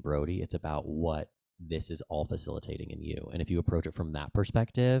change in Brody. It's about what this is all facilitating in you. And if you approach it from that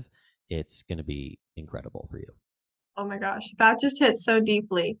perspective, it's going to be incredible for you. Oh my gosh, that just hit so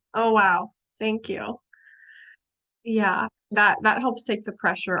deeply. Oh wow, thank you. Yeah, that helps take the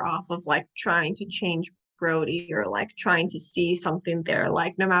pressure off of like trying to change Brody or like trying to see something there.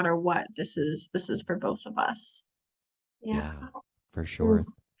 Like no matter what, this is for both of us. Yeah. Yeah, for Mm, sure.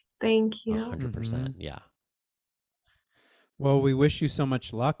 thank you. 100%. Yeah. Well, we wish you so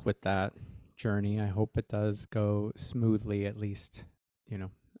much luck with that journey. I hope it does go smoothly, at least, you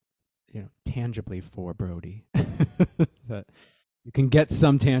know, tangibly for Brody. That you can get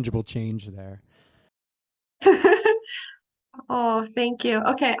some tangible change there. Oh, thank you.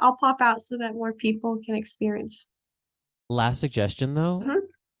 Okay, I'll pop out so that more people can experience. Last suggestion though, Mhm.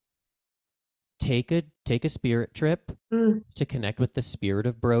 take a spirit trip Mm. to connect with the spirit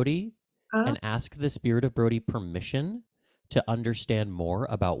of Brody Uh, and ask the spirit of Brody permission to understand more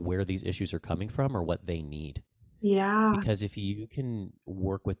about where these issues are coming from or what they need. yeah. Because if you can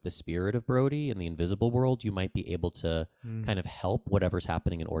work with the spirit of Brody in the invisible world, you might be able to kind of help whatever's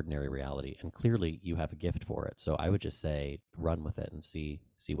happening in ordinary reality. And clearly you have a gift for it. So I would just say run with it and see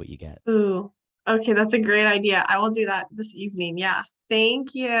what you get. Ooh. Okay, that's a great idea. I will do that this evening. Yeah.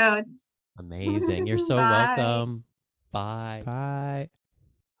 Thank you. Amazing. You're so Bye. welcome. Bye. Bye.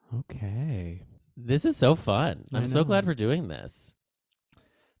 Okay. This is so fun. I I'm so glad know. we're doing this.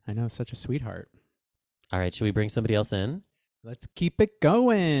 I know, such a sweetheart. All right, should we bring somebody else in? Let's keep it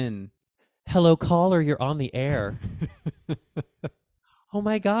going. Hello, caller. You're on the air. Oh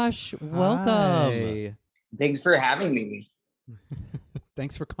my gosh. Welcome. Hi. Thanks for having me.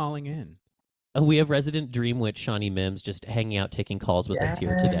 Thanks for calling in. We have resident Dream Witch Shawnee Mims just hanging out taking calls with us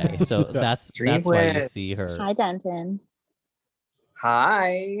here today. So Yes. that's why you Witch. see her. Hi, Denton.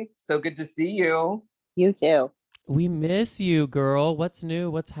 Hi. So good to see you. You too. We miss you, girl. What's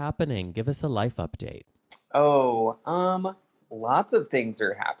new? What's happening? Give us a life update. Oh, lots of things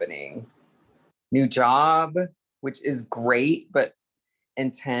are happening. New job, which is great, but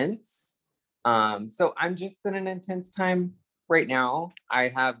intense. So I'm just in an intense time right now. I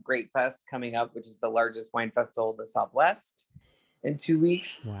have Great Fest coming up, which is the largest wine festival in the Southwest, in 2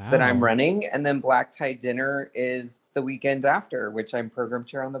 weeks that I'm Wow. running. And then Black Tie Dinner is the weekend after, which I'm program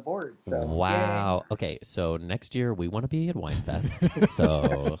chair on the board. So Wow. Okay, so next year we want to be at Wine Fest.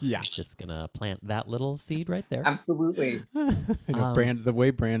 So Yeah. just gonna plant that little seed right there. yay. Absolutely. I know Um,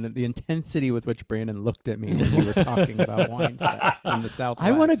 the intensity with which Brandon looked at me when we were talking about Wine Fest in the Southwest.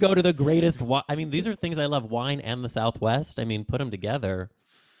 I want to go to the greatest. I mean, these are things I love: wine and the Southwest. I mean, put them together.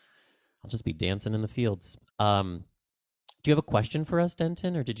 I'll just be dancing in the fields. Do you have a question for us,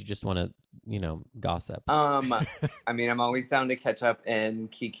 Denton, or did you just want to, gossip? I mean, I'm always down to catch up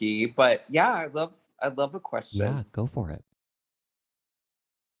and kiki, but yeah, I'd love a question. Yeah, go for it.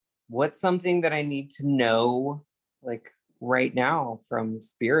 What's something that I need to know, like right now, from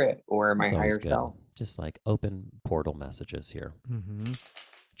spirit or my That's always higher good. self? Just like open portal messages here. Mm-hmm.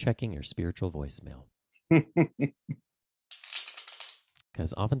 Checking your spiritual voicemail.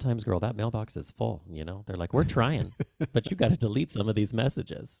 Because oftentimes, girl, that mailbox is full. They're like, we're trying, but you got to delete some of these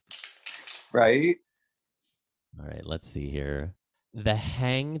messages. Right? All right, let's see here. The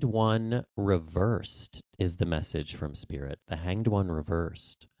Hanged One Reversed is the message from Spirit. The Hanged One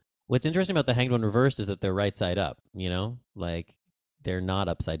Reversed. What's interesting about the Hanged One Reversed is that they're right side up, like they're not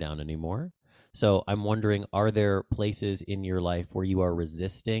upside down anymore. So I'm wondering, are there places in your life where you are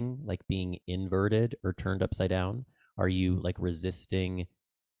resisting, like being inverted or turned upside down? Are you like resisting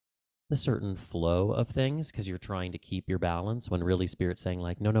the certain flow of things because you're trying to keep your balance when really Spirit's saying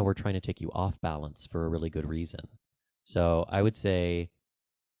like, no, we're trying to take you off balance for a really good reason. So I would say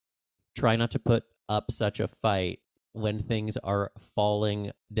try not to put up such a fight when things are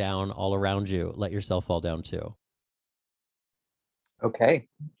falling down all around you. Let yourself fall down too. Okay.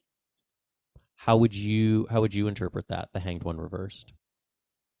 How would you interpret that, the Hanged One Reversed?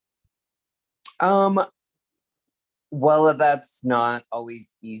 Well, that's not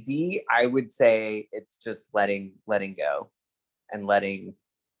always easy. I would say it's just letting go and letting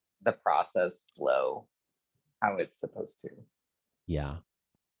the process flow how it's supposed to. Yeah.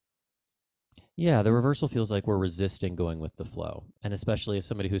 Yeah, the reversal feels like we're resisting going with the flow. And especially as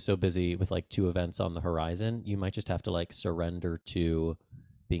somebody who's so busy with like 2 events on the horizon, you might just have to like surrender to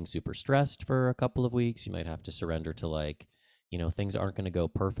being super stressed for a couple of weeks. You might have to surrender to like, things aren't going to go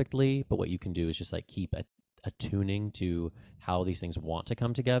perfectly, but what you can do is just like keep attuning to how these things want to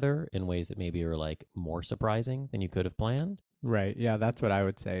come together in ways that maybe are like more surprising than you could have planned. Right. Yeah, that's what I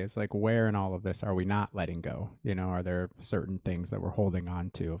would say. Is like, where in all of this are we not letting go? Are there certain things that we're holding on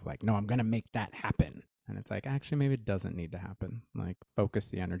to of like, no, I'm going to make that happen. And it's like, actually, maybe it doesn't need to happen. Like, focus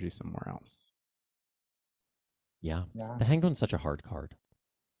the energy somewhere else. Yeah. Yeah. The Hanged One's such a hard card,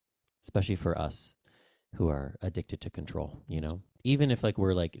 especially for us who are addicted to control, even if like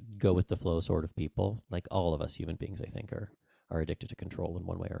we're like go with the flow sort of people, like all of us human beings, I think are addicted to control in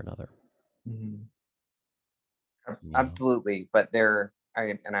one way or another. Mhm. Yeah. Absolutely. But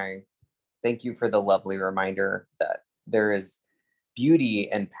I thank you for the lovely reminder that there is beauty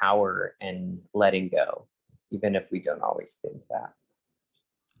and power in letting go, even if we don't always think that.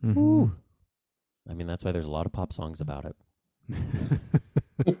 Mhm. I mean, that's why there's a lot of pop songs about it.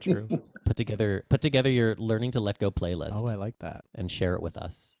 True. Put together your learning to let go playlist Oh, I like that. and share it with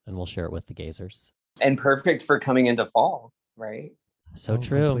us, and we'll share it with the gazers. And perfect for coming into fall, right? So Oh,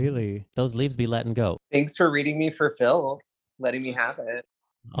 true. Completely. Those leaves be letting go. Thanks for reading me for Phil, letting me have it.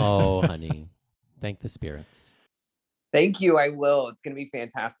 Oh, honey. Thank the spirits. Thank you. I will. It's going to be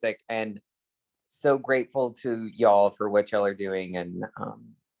fantastic. And so grateful to y'all for what y'all are doing. And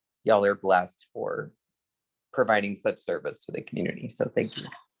y'all are blessed for providing such service to the community. So thank you.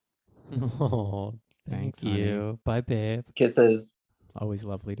 Oh, thank Thanks, honey. you. Bye, babe. Kisses. Always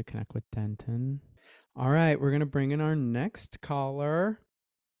lovely to connect with Denton. All right, we're going to bring in our next caller.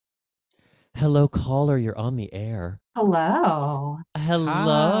 Hello, caller. You're on the air. Hello.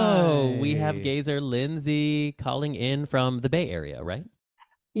 Hello. We have Hi. gazer Lindsay calling in from the Bay Area, right?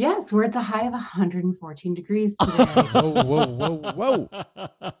 Yes, we're at a high of 114 degrees today. Whoa.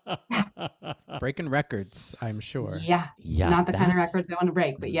 Breaking records, I'm sure. Yeah. Yeah, Not the kind of that's- records I want to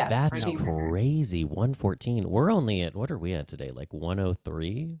break, but yes. That's breaking records. crazy. 114. We're only at, what are we at today? Like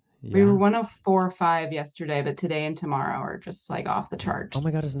 103? We were 104.5 yesterday, but today and tomorrow are just like off the charts. Oh my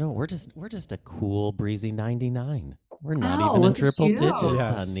goodness, no. We're just a cool breezy 99. We're not Oh, even in look at triple you. digits,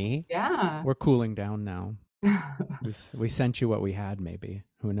 Yes. honey. Yeah. We're cooling down now. We sent you what we had, maybe.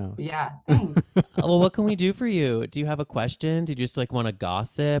 Who knows? Yeah. Thanks. Well, what can we do for you? Do you have a question? Do you just like want to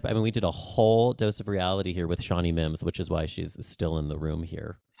gossip? I mean, we did a whole dose of reality here with Shawnee Mims, which is why she's still in the room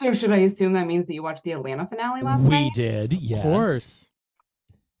here. So should I assume that means that you watched the Atlanta finale last night? did, yes. Of course.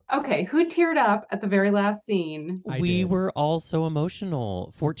 Okay, who teared up at the very last scene? We did. were all so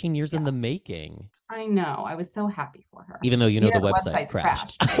emotional. 14 years in the making. I know. I was so happy for her. Even though the website website's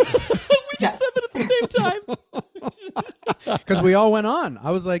crashed. crashed. We just said that at the same time. Because we all went on.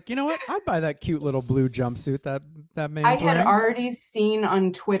 I was like, you know what? I'd buy that cute little blue jumpsuit that man's I had wearing. already seen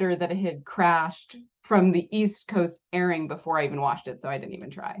on Twitter that it had crashed from the East Coast airing before I even watched it, so I didn't even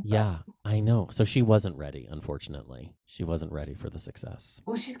try. But- Yeah, I know. So she wasn't ready, unfortunately. She wasn't ready for the success.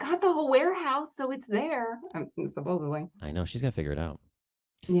 Well, she's got the whole warehouse, so it's there, supposedly. I know. She's got to figure it out.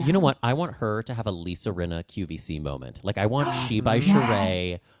 Yeah. You know what? I want her to have a Lisa Rinna QVC moment. Like, I want She by Yes.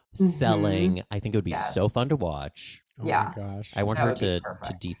 Sheree Mhm. selling. I think it would be Yes. so fun to watch. Oh Yeah. my gosh. I want That her would be to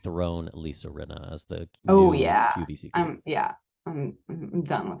perfect. dethrone Lisa Rinna as the Oh, new yeah. QVC queen. I'm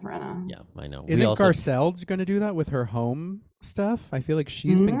done with Rena. Yeah, I know. Isn't Garcelle going to do that with her home stuff? I feel like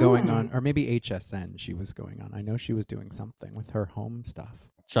she's been going on, or maybe HSN she was going on. I know she was doing something with her home stuff.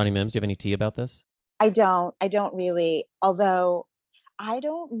 Shawnee Mims, do you have any tea about this? I don't really, although I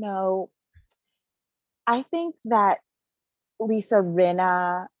don't know. I think that Lisa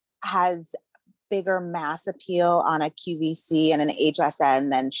Rinna has bigger mass appeal on a QVC and an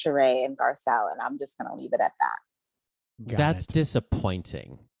HSN than Sheree and Garcelle, and I'm just going to leave it at that. Got That's it.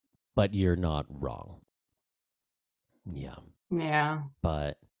 disappointing, but you're not wrong. Yeah, Yeah.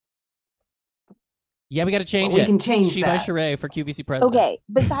 but yeah, we got to change we it. can change She by that. Sheree for QVC president. Okay,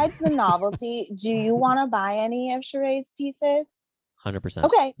 besides the novelty, do you want to buy any of Sheree's pieces? 100%.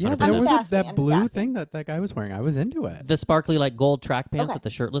 Okay. Yeah, 100%. there was just asking, that I'm just blue asking. thing that guy was wearing. I was into it. The sparkly like gold track pants Okay. that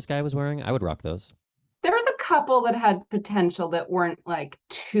the shirtless guy was wearing. I would rock those. There was a couple that had potential that weren't like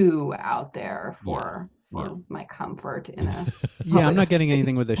too out there for yeah. my comfort in a Yeah, I'm not getting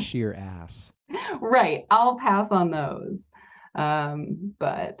anything with a sheer ass. right. I'll pass on those.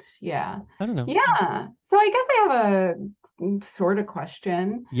 But yeah. I don't know. Yeah. So I guess I have a sort of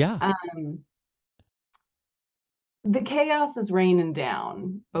question. Yeah. The chaos is raining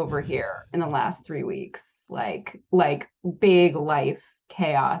down over here in the last 3 weeks, like big life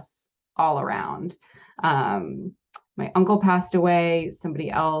chaos all around. My uncle passed away.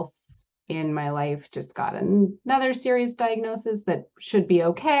 Somebody else in my life just got another serious diagnosis that should be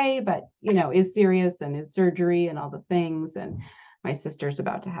okay, but is serious and is surgery and all the things. And my sister's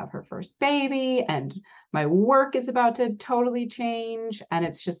about to have her first baby, and my work is about to totally change. And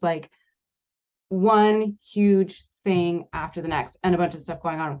it's just like one huge thing after the next, and a bunch of stuff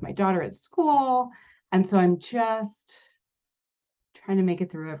going on with my daughter at school. And so I'm just trying to make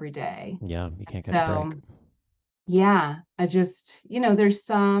it through every day. Yeah. You can't catch a break. Yeah, I just, there's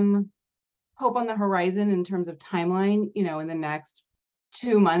some hope on the horizon in terms of timeline. In the next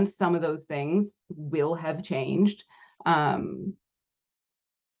 2 months, some of those things will have changed.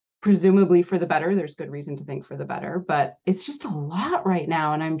 presumably for the better. There's good reason to think for the better, but it's just a lot right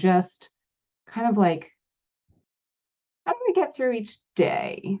now. And I'm just kind of like, how do we get through each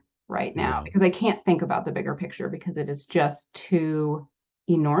day right now? Yeah. Because I can't think about the bigger picture because it is just too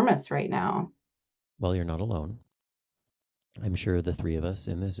enormous right now. Well, you're not alone. I'm sure the three of us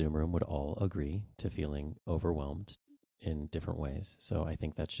in this Zoom room would all agree to feeling overwhelmed in different ways. So I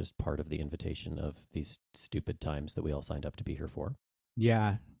think that's just part of the invitation of these stupid times that we all signed up to be here for.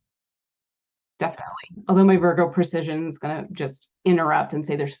 Yeah. Definitely. Although my Virgo precision is going to just interrupt and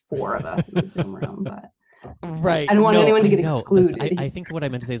say there's 4 of us in the Zoom room, but Right. I don't want anyone to get know. excluded. I think what I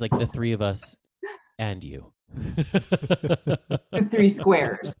meant to say is like the three of us and you. The 3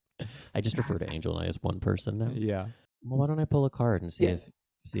 squares. I just refer to Angel and I as one person now. Yeah. Well, why don't I pull a card and see Yeah.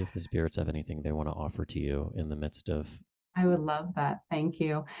 if the spirits have anything they want to offer to you in the midst of. I would love that. Thank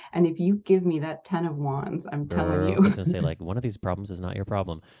you. And if you give me that 10 of wands, I'm telling Girl, you. I was gonna say like one of these problems is not your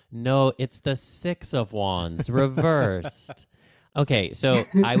problem. No, it's the 6 of wands reversed. Okay, so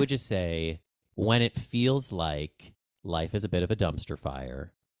I would just say when it feels like life is a bit of a dumpster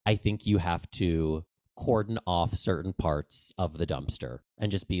fire, I think you have to cordon off certain parts of the dumpster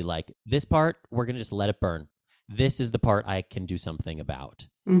and just be like, this part, we're going to just let it burn. This is the part I can do something about.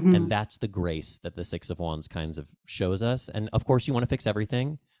 Mhm. And that's the grace that the 6 of wands kinds of shows us. And of course, you want to fix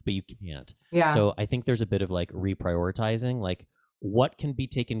everything, but you can't. Yeah. So I think there's a bit of like reprioritizing, like what can be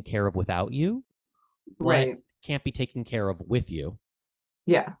taken care of without you, what Right. can't be taken care of with you,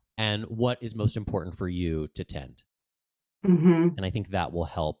 Yeah. and what is most important for you to tend. Hmm. And I think that will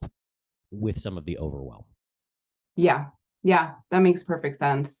help with some of the overwhelm. Yeah. Yeah. That makes perfect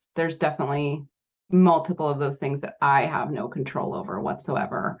sense. There's definitely multiple of those things that I have no control over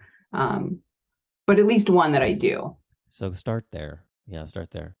whatsoever. But at least one that I do. So start there. Yeah,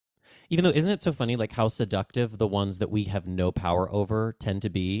 start there. Even though, isn't it so funny, like how seductive the ones that we have no power over tend to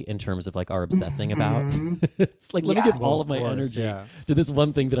be in terms of like our obsessing about? Mhm. It's like, let me Yeah. give all Well, of my course, energy yeah. to this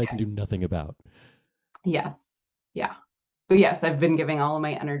one thing that I can do nothing about. Yes. Yeah. But yes, I've been giving all of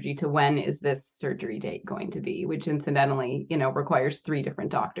my energy to when is this surgery date going to be, which incidentally, requires 3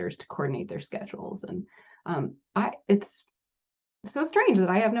 different doctors to coordinate their schedules. And it's so strange that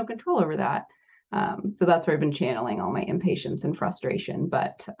I have no control over that. So that's where I've been channeling all my impatience and frustration.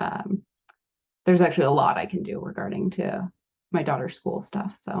 But there's actually a lot I can do regarding to my daughter's school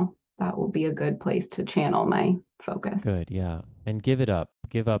stuff. So that will be a good place to channel my focus. Good, yeah. And give it up.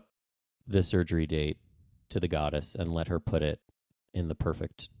 Give up the surgery date to the goddess and let her put it in the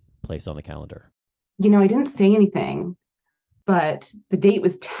perfect place on the calendar. I didn't say anything, but the date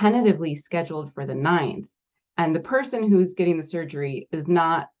was tentatively scheduled for the 9th. And the person who's getting the surgery is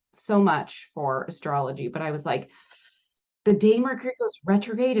not so much for astrology, but I was like, the day Mercury goes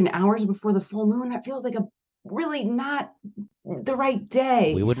retrograde and hours before the full moon, that feels like a really not the right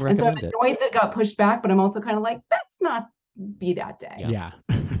day. We wouldn't And so I'm recommend it. annoyed that it got pushed back, but I'm also kind of like, let's not be that day. Yeah. Yeah.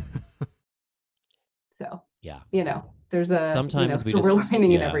 So, Yeah. there's a Sometimes we silver just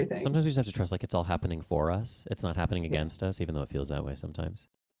lining in yeah. everything. Sometimes we just have to trust like it's all happening for us. It's not happening Yeah. against us, even though it feels that way sometimes.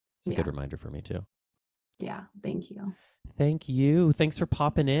 It's a good reminder for me too. Yeah, thank you. Thank you. Thanks for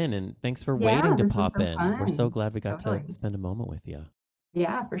popping in and thanks for Yeah, waiting to this was pop so in. We're so fun. glad we got Totally. to spend a moment with you.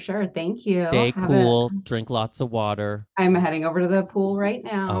 Yeah, for sure. Thank you. Stay Have cool, drink lots of water. I'm heading over to the pool right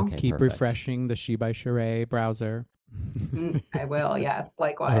now. Okay, Keep perfect. refreshing the She by Sheree browser. I will. Yes,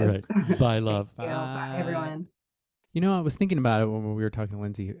 likewise. All right. Bye, Thank love. you. Bye, everyone. I was thinking about it when we were talking to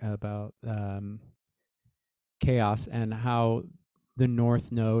Lindsay about chaos and how the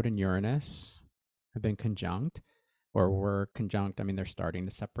North Node and Uranus have been conjunct or were conjunct. I mean, they're starting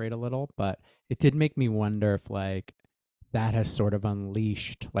to separate a little, but it did make me wonder if like that has sort of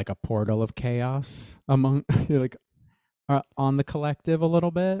unleashed like a portal of chaos among on the collective a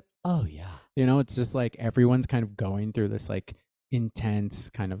little bit. Oh, yeah. It's just like everyone's kind of going through this like intense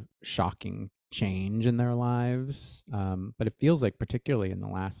kind of shocking change in their lives. But it feels like particularly in the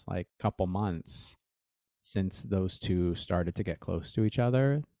last like couple months since those two started to get close to each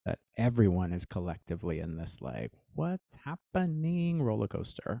other, that everyone is collectively in this like, what's happening roller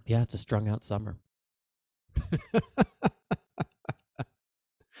coaster. Yeah, it's a strung out summer.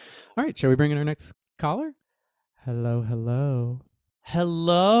 All right, shall we bring in our next caller? Hello, hello.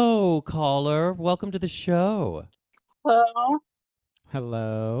 Hello, caller. Welcome to the show. Hello.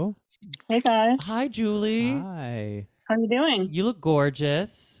 Hello. Hey guys. Hi, Julie. Hi. How are you doing? You look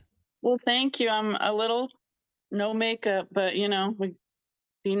gorgeous. Well, thank you. I'm a little no makeup, but we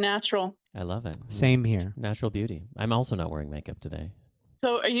be natural. I love it. Same here. Natural beauty. I'm also not wearing makeup today.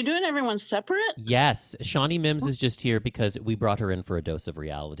 So are you doing everyone separate? Yes, Shawnee Mims is just here because we brought her in for a dose of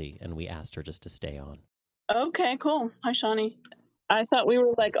reality and we asked her just to stay on. Okay, cool. Hi, Shawnee. I thought we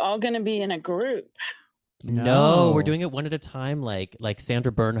were like all going to be in a group. No, we're No. doing it one at a time, like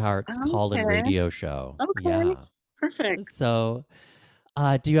Sandra Bernhardt's call-in Okay. radio show. Okay. Yeah. Perfect. So,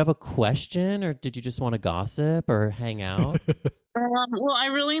 do you have a question, or did you just want to gossip or hang out? Well, I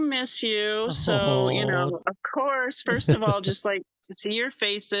really miss you. So, you Oh. know, of course, first of all, just like to see your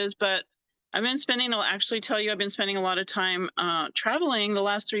faces, but I've been spending, I'll actually tell you, I've been spending a lot of time traveling the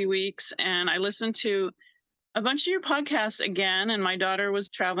last 3 weeks, and I listened to a bunch of your podcasts again, and my daughter was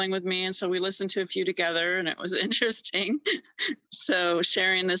traveling with me, and so we listened to a few together, and it was interesting. So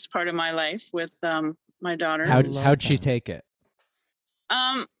sharing this part of my life with my daughter. love How'd she that. take it?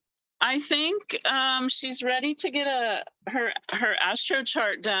 I think she's ready to get her astro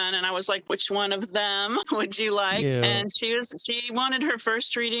chart done, and I was like, which one of them would you like? Cute. And she wanted her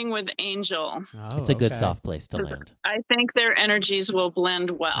first reading with Angel. Oh, It's a good okay. soft place to 'Cause land. I think their energies will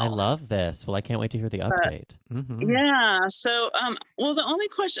blend well. I love this. Well, I can't wait to hear the update. Mhm. Yeah. So, well, the only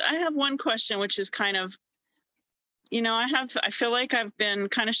question I have one question, which is kind of, you know, I feel like I've been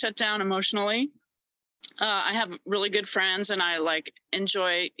kind of shut down emotionally. I have really good friends, and I like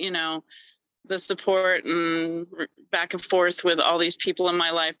enjoy, you know, the support and back and forth with all these people in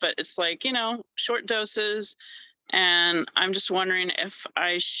my life. But it's like, you know, short doses, and I'm just wondering if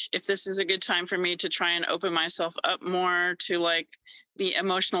if this is a good time for me to try and open myself up more to like be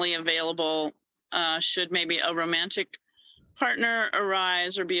emotionally available. Should maybe a romantic partner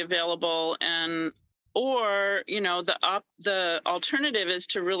arise or be available, and or you know the alternative is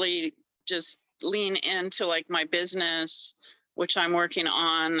to really just lean into like my business, which I'm working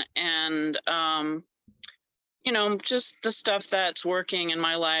on, and you know, just the stuff that's working in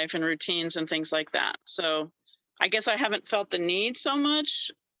my life and routines and things like that. So I guess I haven't felt the need so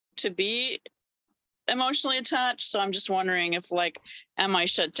much to be emotionally attached. So I'm just wondering if like, am I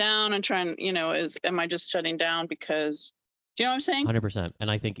shut down and trying, you know, am I just shutting down because, do you know what I'm saying? 100%. And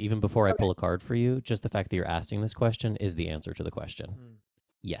I think even before I pull a card for you, just the fact that you're asking this question is the answer to the question. Mm.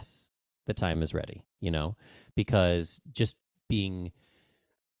 Yes, the time is ready, you know, because just being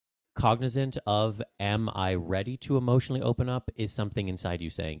cognizant of, am I ready to emotionally open up, is something inside you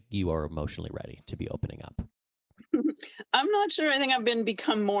saying you are emotionally ready to be opening up. I'm not sure. I think I've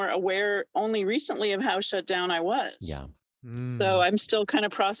become more aware only recently of how shut down I was. Yeah. So I'm still kind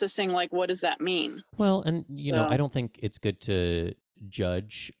of processing like, what does that mean? Well, and you know, I So don't think it's good to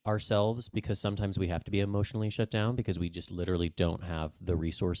judge ourselves, because sometimes we have to be emotionally shut down because we just literally don't have the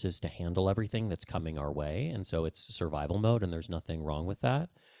resources to handle everything that's coming our way, and so it's survival mode, and there's nothing wrong with that.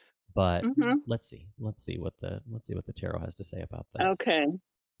 But mhm. let's see what the tarot has to say about this, Okay.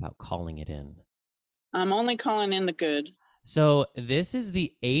 about calling it in. I'm only calling in the good. So this is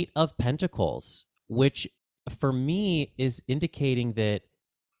the 8 of Pentacles, which for me is indicating that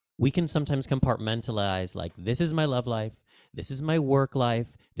we can sometimes compartmentalize, like, this is my love life, this is my work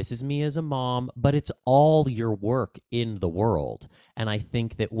life, this is me as a mom, but it's all your work in the world. And I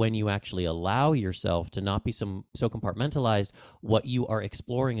think that when you actually allow yourself to not be so compartmentalized, what you are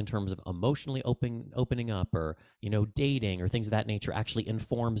exploring in terms of emotionally opening up, or, you know, dating or things of that nature, actually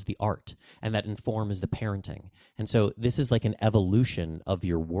informs the art, and that informs the parenting. And so this is like an evolution of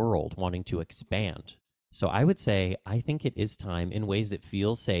your world wanting to expand. So I would say, I think it is time, in ways that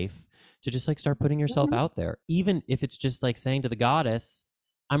feel safe, to just like start putting yourself Mhm. out there, even if it's just like saying to the goddess,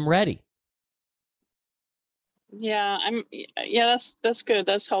 I'm ready. Yeah, yeah, that's good.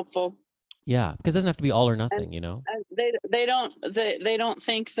 That's helpful. Yeah, because it doesn't have to be all or And, nothing, you know? and they don't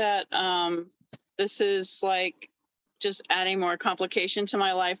think that this is like just adding more complication to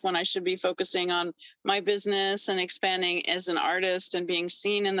my life when I should be focusing on my business and expanding as an artist and being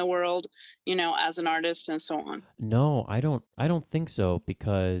seen in the world, you know, as an artist and so on. No, I don't think so,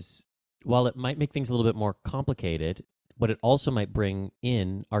 because while it might make things a little bit more complicated, what it also might bring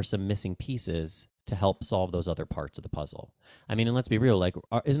in are some missing pieces to help solve those other parts of the puzzle. I mean, and let's be real, like,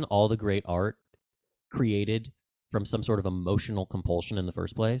 isn't all the great art created from some sort of emotional compulsion in the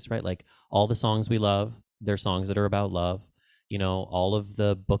first place, right? Like, all the songs we love, they're songs that are about love. You know, all of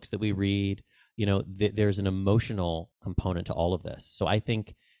the books that we read, you know, there's an emotional component to all of this. So I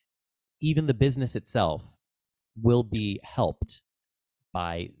think even the business itself will be helped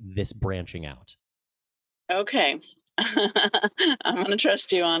by this branching out. Okay. I'm going to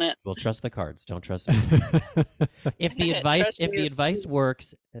trust you on it. Well, trust the cards, don't trust me. If the Trust you. advice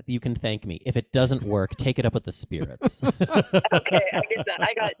works, you can thank me. If it doesn't work, take it up with the spirits. Okay, I get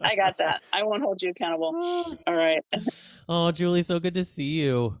that. I got that. I won't hold you accountable. All right. Oh, Julie, so good to see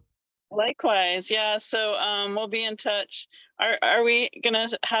you. Likewise. Yeah. So we'll be in touch. Are we gonna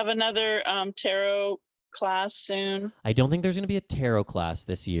have another tarot class soon? I don't think there's going to be a tarot class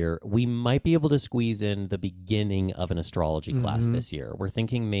this year. We might be able to squeeze in the beginning of an astrology class Mhm. this year. We're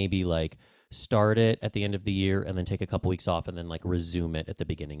thinking maybe like start it at the end of the year and then take a couple weeks off and then like resume it at the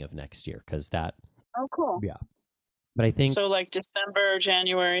beginning of next year because that. Oh, cool. Yeah. But I think So like December,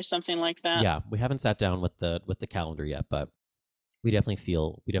 January, something like that. yeah, we haven't sat down with the calendar yet, but we definitely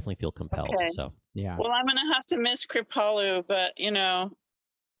feel compelled. Okay. So Yeah. Well, I'm gonna have to miss Kripalu, but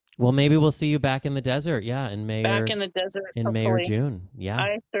well, maybe we'll see you back in the desert. Yeah, in May back or in the desert. in May or Hopefully. June. Yeah.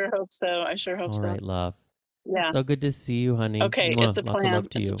 I sure hope so. I sure hope All so. right, love. Yeah. So good to see you, honey. Okay, Mwah. it's a Lots of plan. love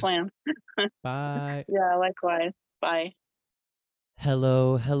to It's you. a plan. Bye. Yeah, likewise. Bye.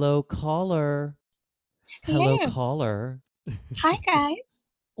 Hello, caller. Hello, Hello. caller. Hi, guys.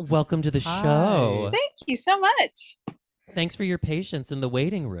 Welcome to the Hi. show. Thank you so much. Thanks for your patience in the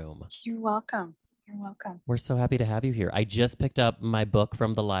waiting room. You're welcome. You're welcome. We're so happy to have you here. I just picked up my book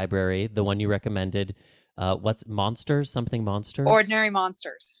from the library, the one you recommended. What's Monsters? Something Monsters? Ordinary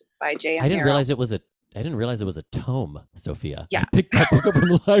Monsters by J.M. I didn't Harrow. realize it was a tome, Sophia. Yeah. I picked that book up from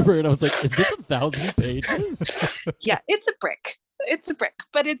the library and I was like, is this 1,000 pages? Yeah, it's a brick. It's a brick,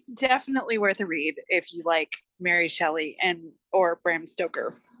 but it's definitely worth a read if you like Mary Shelley or Bram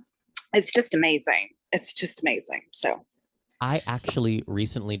Stoker. It's just amazing. It's just amazing. So I actually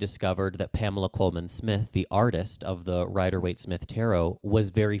recently discovered that Pamela Coleman Smith, the artist of the Rider-Waite-Smith Tarot, was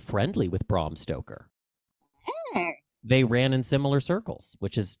very friendly with Bram Stoker. They ran in similar circles,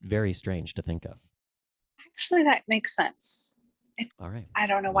 which is very strange to think of. actually, that makes sense. All right. I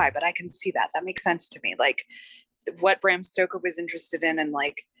don't know why, but I can see that. That makes sense to me. Like what Bram Stoker was interested in and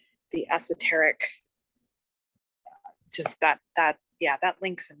like the esoteric, just that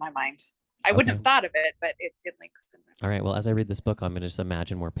links in my mind. I wouldn't Okay. have thought of it, but it links in my mind. All right. Well, as I read this book, I'm going to just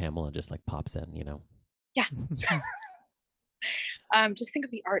imagine where Pamela just like pops in, you know? Just think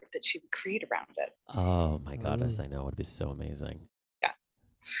of the art that she would create around it. Oh my goddess. Oh. I know. It'd be so amazing.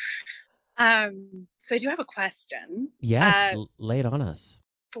 So I do have a question. Yes. Lay it on us.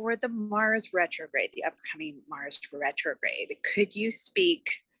 For the Mars retrograde, the upcoming Mars retrograde, could you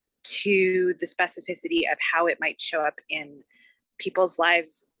speak to the specificity of how it might show up in people's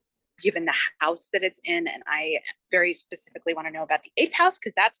lives given the house that it's in? And I very specifically want to know about the 8th house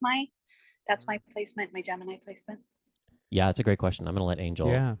because that's my placement, my Gemini placement. Yeah, it's a great question. I'm going to let Angel.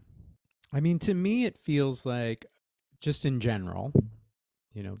 Yeah. I mean, to me, it feels like just in general,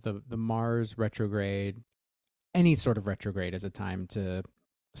 you know, the Mars retrograde, any sort of retrograde is a time to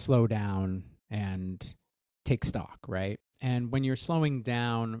slow down and take stock, right? And when you're slowing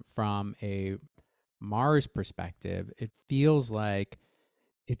down from a Mars perspective, it feels like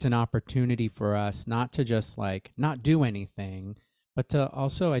it's an opportunity for us not to just like not do anything, but to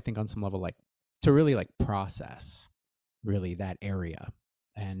also, I think on some level, like to really like process really that area.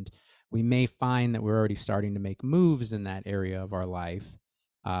 And we may find that we're already starting to make moves in that area of our life.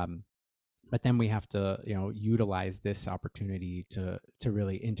 But then we have to, you know, utilize this opportunity to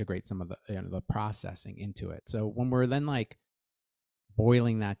really integrate some of the, you know, the processing into it. So when we're then like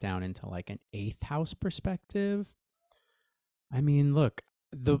boiling that down into like an 8th house perspective, I mean, look,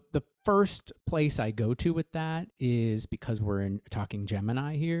 the first place I go to with that is, because we're talking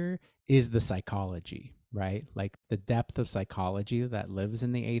Gemini here, is the psychology, right? Like the depth of psychology that lives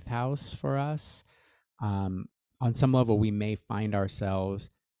in the 8th house for us. On some level, we may find ourselves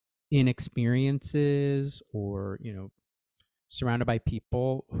in experiences or, you know, surrounded by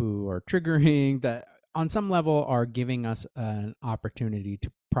people who are triggering, that on some level are giving us an opportunity to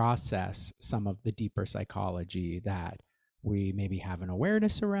process some of the deeper psychology that we maybe have an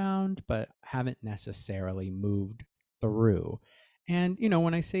awareness around, but haven't necessarily moved through. And, you know,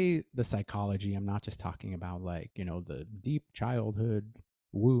 when I say the psychology, I'm not just talking about like, you know, the deep childhood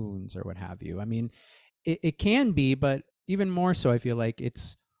wounds or what have you. I mean, it can be, but even more so, I feel like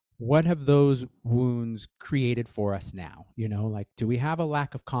it's, what have those wounds created for us now? You know, like, do we have a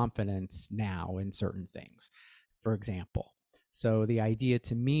lack of confidence now in certain things, for example? So the idea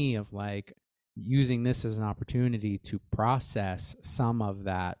to me of like using this as an opportunity to process some of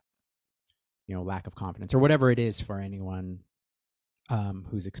that, you know, lack of confidence or whatever it is for anyone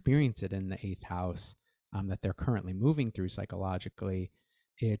who's experienced it in the 8th house that they're currently moving through psychologically,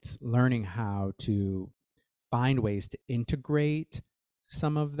 it's learning how to find ways to integrate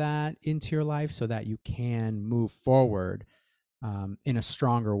some of that into your life so that you can move forward in a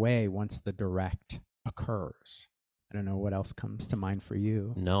stronger way once the direct occurs. I don't know what else comes to mind for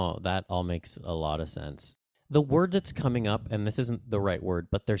you. No, that all makes a lot of sense. The word that's coming up, and this isn't the right word,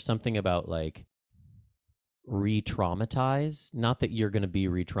 but there's something about like re-traumatize. Not that you're going to be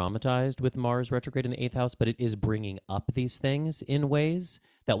re-traumatized with Mars retrograde in the 8th house, but it is bringing up these things in ways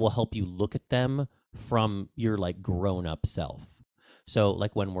that will help you look at them from your like grown up self. So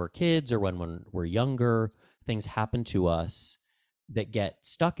like when we're kids or when we're younger, things happen to us that get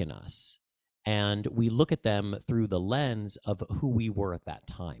stuck in us. And we look at them through the lens of who we were at that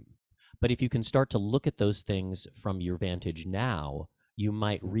time. But if you can start to look at those things from your vantage now, you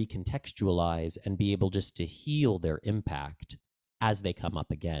might recontextualize and be able just to heal their impact as they come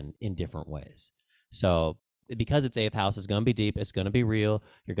up again in different ways. So because it's eighth house, it's going to be deep, it's going to be real.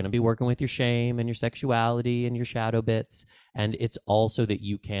 You're going to be working with your shame and your sexuality and your shadow bits. And it's also that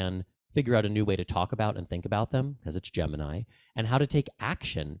you can figure out a new way to talk about and think about them, because it's Gemini, and how to take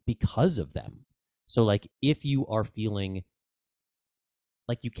action because of them. So like if you are feeling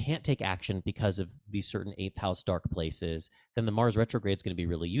like you can't take action because of these certain eighth house dark places, then the Mars retrograde is going to be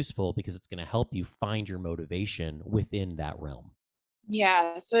really useful because it's going to help you find your motivation within that realm.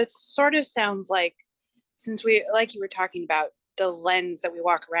 Yeah, so it sort of sounds like, since we, like you were talking about, the lens that we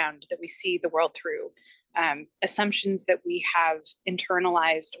walk around, that we see the world through, assumptions that we have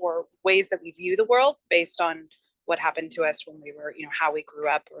internalized, or ways that we view the world based on what happened to us when we were, how we grew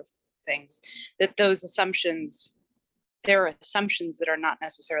up or things, that those assumptions, there are assumptions that are not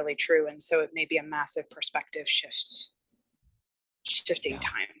necessarily true. And so it may be a massive perspective shifting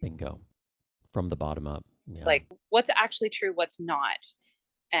time. Bingo. From the bottom up. Yeah. Like what's actually true, what's not,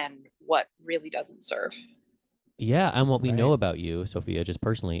 and what really doesn't serve. Yeah, and what we know about you, Sophia, just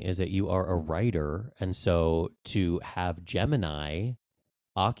personally, is that you are a writer. And so to have Gemini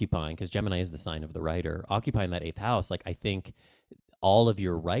occupying, because Gemini is the sign of the writer, occupying that eighth house, like I think all of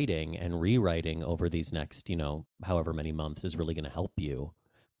your writing and rewriting over these next, however many months is really going to help you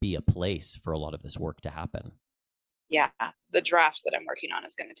be a place for a lot of this work to happen. Yeah, the draft that I'm working on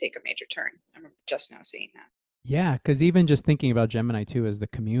is going to take a major turn. I'm just now seeing that. Yeah, because even just thinking about Gemini too as the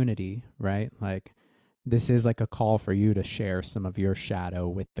community, right? Like this is like a call for you to share some of your shadow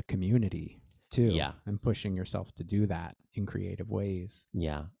with the community too. Yeah. And pushing yourself to do that in creative ways.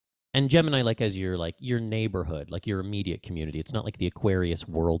 Yeah. And Gemini, like as your neighborhood, like your immediate community. It's not like the Aquarius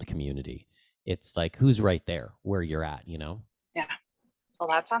world community. It's like who's right there where you're at, Yeah. Well,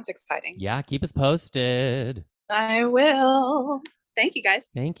 that sounds exciting. Yeah, keep us posted. I will. Thank you,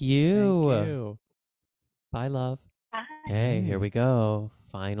 guys. Thank you. Thank you. Bye, love. Bye. Hey, here we go.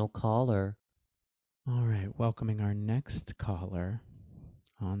 Final caller. All right, welcoming our next caller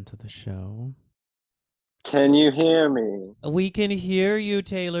onto the show. Can you hear me? We can hear you,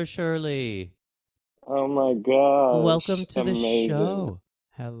 Taylor Shirley. Oh my gosh. Welcome to the amazing. show.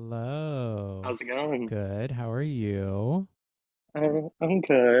 Hello. How's it going? Good. How are you? I'm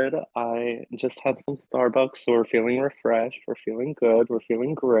good. I just had some Starbucks, so we're feeling refreshed. We're feeling good. We're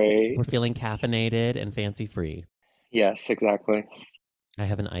feeling great. We're feeling caffeinated and fancy free. Yes, exactly. I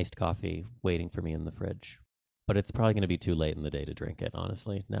have an iced coffee waiting for me in the fridge, but it's probably going to be too late in the day to drink it,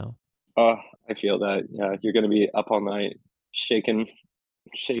 honestly, now. I feel that. Yeah, you're going to be up all night shaking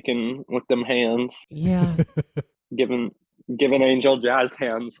with them hands. Yeah. Giving Angel jazz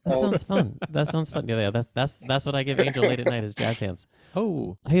hands. That sounds fun. That sounds fun. Yeah, that's what I give Angel late at night is jazz hands.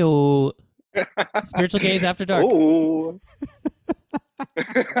 Oh. Hey-oh. Spiritual gaze after dark. Oh.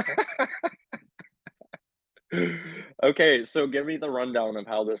 Okay, so give me the rundown of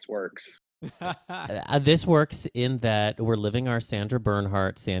how this works. This works in that we're living our Sandra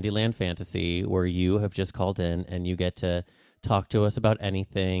Bernhardt Sandyland fantasy, where you have just called in and you get to talk to us about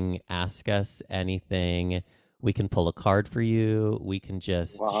anything, ask us anything. We can pull a card for you. We can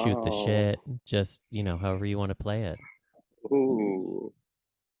just shoot the shit. Just, however you want to play it. Ooh.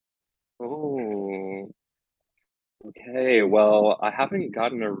 Okay, well, I haven't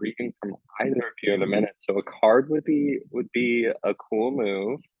gotten a reading from either of you in a minute, so a card would be a cool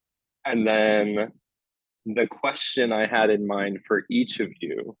move. And then the question I had in mind for each of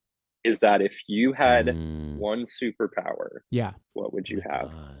you is that if you had one superpower, what would you have?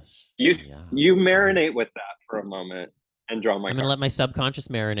 You marinate with that for a moment and draw my I'm card. going to let my subconscious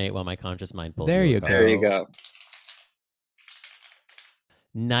marinate while my conscious mind pulls There you you a go. card. There you go.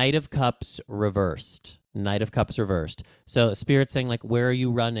 Knight of Cups reversed. Knight of Cups reversed. So Spirit's saying, like, where are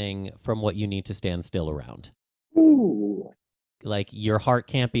you running from what you need to stand still around? Ooh. Like your heart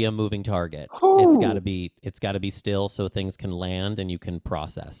can't be a moving target. Oh. It's got to be still so things can land and you can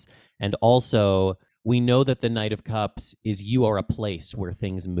process. And also, we know that the Knight of Cups is you are a place where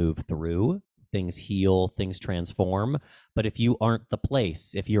things move through, things heal, things transform. But if you aren't the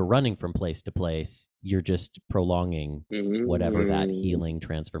place, if you're running from place to place, you're just prolonging whatever that healing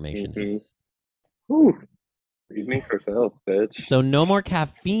transformation is. Ooh. Read me for filth, bitch. So no more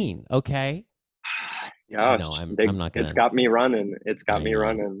caffeine, okay? Yeah, no, I'm not gonna. It's got me running. It's got me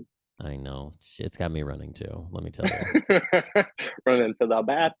running. I know. It's got me running too, let me tell you. Run into the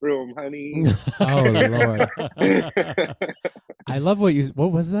bathroom, honey. Oh, Lord. I love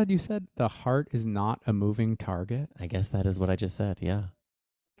what was that you said? The heart is not a moving target. I guess that is what I just said. Yeah.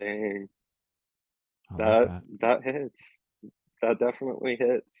 Dang. I like That hits. That definitely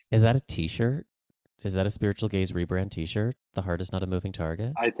hits. Is that a t-shirt? Is that a Spiritual Gaze rebrand t-shirt? The heart is not a moving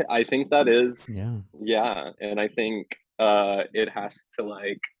target? I think that is. Yeah. Yeah, and I think it has to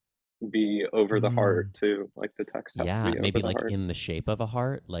like be over the heart too. Like the text has to Yeah, be maybe over the like heart. in the shape of a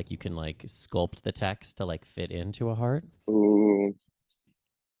heart. Like you can like sculpt the text to like fit into a heart. Ooh.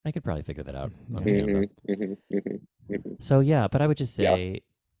 I could probably figure that out on Mhm, Canva. mhm. So yeah, but I would just Yeah. say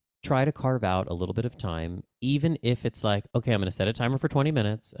try to carve out a little bit of time, even if it's like, okay, I'm going to set a timer for 20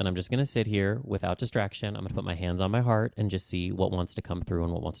 minutes and I'm just going to sit here without distraction. I'm going to put my hands on my heart and just see what wants to come through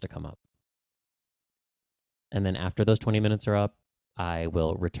and what wants to come up. And then after those 20 minutes are up, I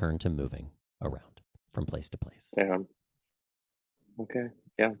will return to moving around from place to place. Yeah. Okay.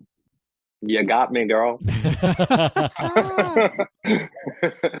 Yeah. You got me, girl.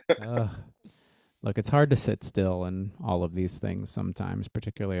 Ugh. Look, it's hard to sit still in all of these things sometimes,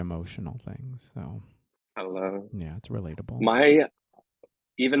 particularly emotional things. So, Hello. yeah, it's relatable.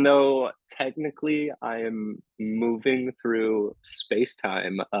 Even though technically I am moving through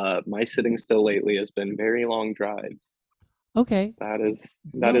space-time, my sitting still lately has been very long drives. Okay. That has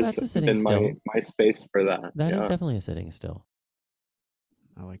that's a sitting been still. my space for that. That is Yeah. definitely a sitting still.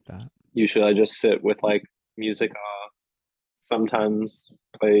 I like that. Usually I just sit with like music off, sometimes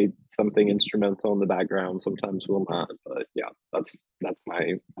play something instrumental in the background, sometimes will not. But yeah, that's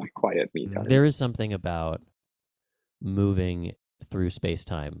my quiet me time. There is something about moving through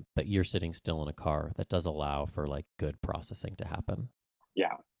space-time, but you're sitting still in a car that does allow for like good processing to happen.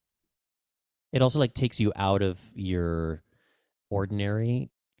 Yeah. It also like takes you out of your ordinary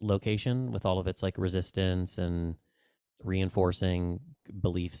location with all of its like resistance and reinforcing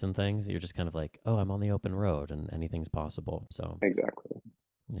beliefs and things. You're just kind of like, oh, I'm on the open road and anything's possible. So exactly.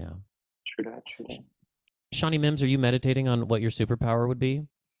 Yeah. True that. Shawnee Mims, are you meditating on what your superpower would be?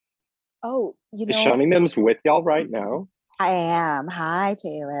 Oh, you Is know, Shawnee Mims with y'all right now? I am. Hi,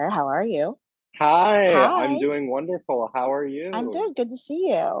 Taylor. How are you? Hi, Hi. I'm doing wonderful. How are you? I'm good. Good to see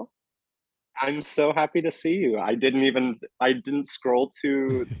you. I'm so happy to see you. I didn't scroll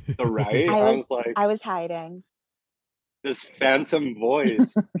to the right. I was like, I was hiding. this phantom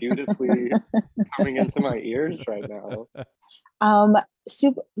voice beautifully coming into my ears right now.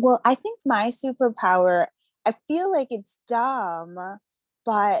 Well, I think my superpower, I feel like it's dumb,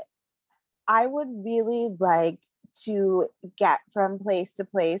 but I would really like to get from place to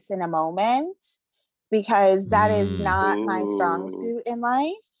place in a moment, because that is not my strong suit in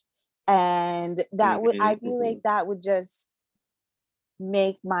life. And that would, I feel like that would just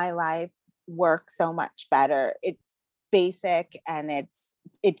make my life work so much better. It's basic and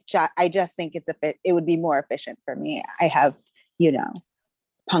I just think it would be more efficient for me. I have,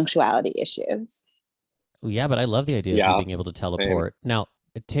 punctuality issues. Yeah, but I love the idea of you being able to teleport. Now,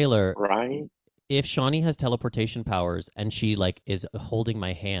 Taylor, right? If Shawnee has teleportation powers and she like is holding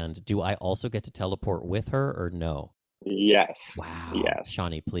my hand, do I also get to teleport with her or no? Yes. Wow. Yes.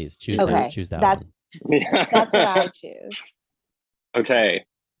 Shawnee, please choose choose that that's, one. That's what I choose. Okay.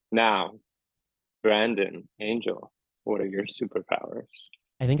 Now, Brandon, Angel, what are your superpowers?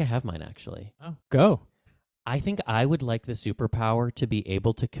 I think I have mine actually. Oh, go. I think I would like the superpower to be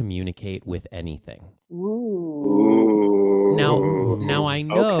able to communicate with anything. Ooh. Now I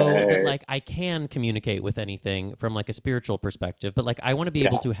know that like I can communicate with anything from like a spiritual perspective, but like I want to be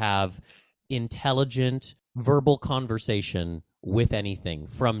able to have intelligent verbal conversation with anything,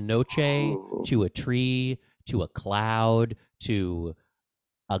 from Noche to a tree to a cloud to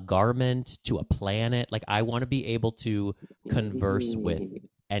a garment to a planet. Like I want to be able to converse with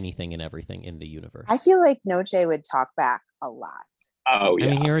anything and everything in the universe. I feel like Noche would talk back a lot. Oh yeah. I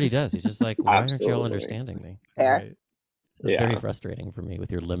mean, he already does. He's just like, why aren't y'all understanding me? Fair. Right. It's very frustrating for me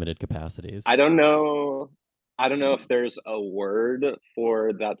with your limited capacities. I don't know if there's a word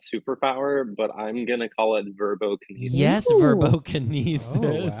for that superpower, but I'm gonna call it verbokinesis. Yes, verbokinesis.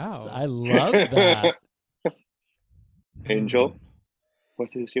 Oh, wow. I love that. Angel, what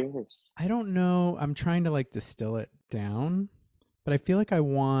is yours? I don't know. I'm trying to like distill it down, but I feel like I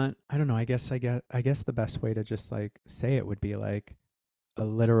don't know. I guess the best way to just like say it would be like a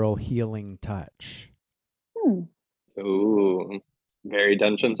literal healing touch. Ooh, very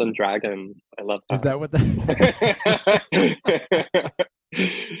Dungeons and Dragons. I love that. Is that what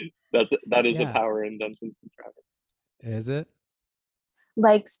that is a power in Dungeons and Dragons. Is it?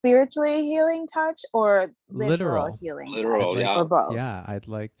 Like spiritually healing touch or literal Literal. healing Literal, touch, yeah. or both? Yeah, I'd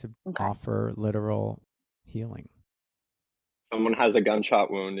like to Okay. offer literal healing. Someone has a gunshot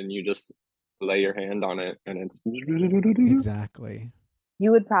wound and you just lay your hand on it and it's Exactly.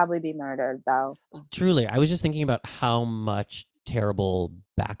 You would probably be murdered though. Truly, I was just thinking about how much terrible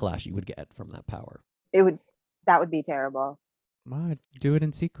backlash you would get from that power. That would be terrible. Well, I'd do it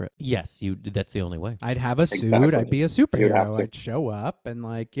in secret. Yes, that's the only way. I'd have a suit. Exactly. I'd be a have superhero. to. I'd show up and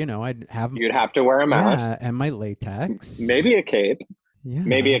I'd have You'd have to wear a mask. and my latex. Maybe a cape. Yeah,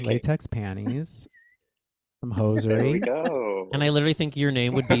 maybe a cape. latex panties. Some There we hosiery. go. And I literally think your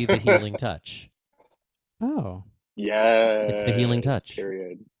name would be the Healing Touch. Oh, Yeah. It's the healing touch.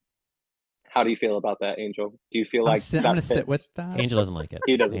 Period. How do you feel about that, Angel? Do you feel I'm like that gonna sit fits? with that. Angel doesn't like it.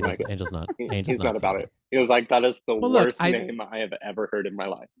 He doesn't Angel's, like it. Angel's not. He- Angel's He's not about feeling it. He was like, that is the Well, look, worst name I have ever heard in my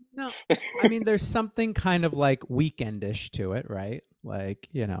life. No, I mean, there's something kind of like weekendish to it, right? Like,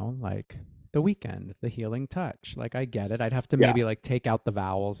 like the weekend, the healing touch. Like, I get it. I'd have to Yeah. maybe like take out the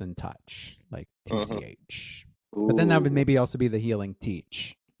vowels and touch, like Uh-huh. TCH. But then that would Ooh. maybe also be the healing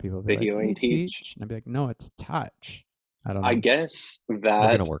teach. People would be The like, healing "Hey, teach." And I'd be like, no, it's touch. I don't know. I guess We're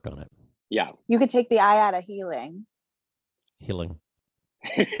that, gonna work on it. yeah. You could take the I out of healing. Healing.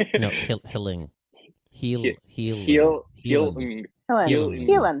 No, healing. Healing. Healing. Healing. Healing.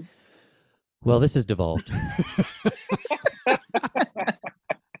 Healing. Well, this has devolved.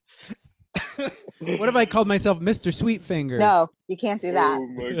 What if I called myself Mr. Sweetfingers? No, you can't do that. Oh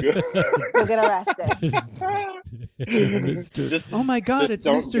my god. You'll get arrested. Just, Oh my God, just it's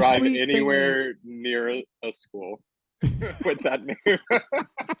don't Mr. drive Sweetfingers. anywhere near a school with that name.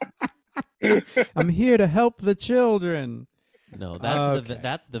 I'm here to help the children. No, that's Okay.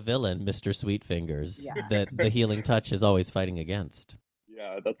 that's the villain, Mr. Sweetfingers, Yeah. that the Healing Touch is always fighting against.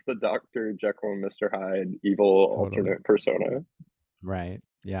 Yeah, that's the Dr. Jekyll and Mr. Hyde evil Totally. alternate persona. Right.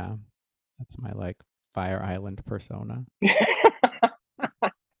 Yeah. That's my like Fire Island persona. I'm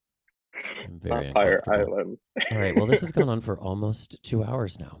very Not Fire uncomfortable. Island. All right. Well, this has gone on for almost 2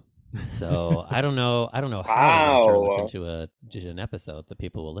 hours now. So I don't know how I'm Wow. going to listen to an episode that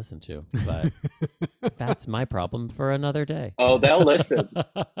people will listen to, but that's my problem for another day. Oh, they'll listen.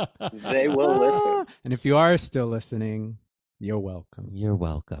 They will listen. And if you are still listening, you're welcome. You're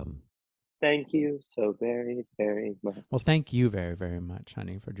welcome. Thank you so very, very much. Well, thank you very, very much,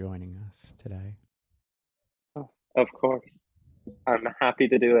 honey, for joining us today. Of course. I'm happy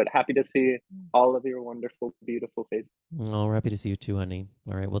to do it. Happy to see all of your wonderful, beautiful faces. Oh, happy to see you too, honey.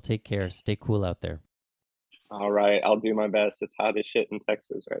 All right. Well, take care. Stay cool out there. All right, I'll do my best. It's hot as shit in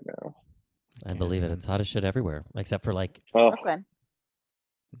Texas right now. I believe it. man. It's hot as shit everywhere, except for like Oh, Brooklyn.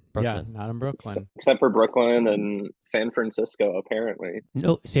 Brooklyn. Yeah, not in Brooklyn. except for Brooklyn and San Francisco, apparently.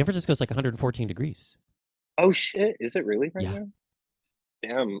 No, San Francisco's like 114 degrees. Oh shit, is it really right Yeah. now?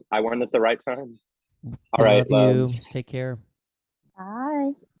 Damn, I went at the right time. I All right, love you. loves. Take care.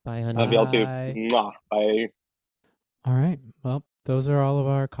 Bye. Bye, honey. Love y'all too. Bye. Mwah. Bye. All right. Well, those are all of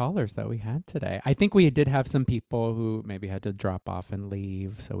our callers that we had today. I think we did have some people who maybe had to drop off and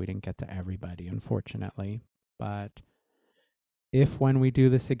leave, so we didn't get to everybody, unfortunately. But if when we do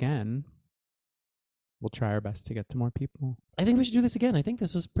this again, we'll try our best to get to more people. I think we should do this again. I think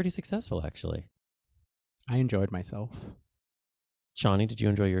this was pretty successful, actually. I enjoyed myself. Shawnee, did you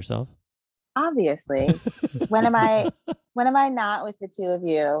enjoy yourself? Obviously. When am I not with the two of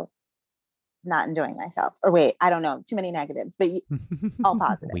you not enjoying myself? Or wait, I don't know. Too many negatives, but all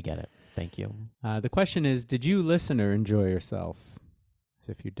positive. We get it. Thank you. The question is, did you, listener, enjoy yourself?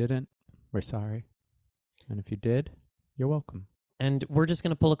 If you didn't, we're sorry. And if you did, you're welcome. And we're just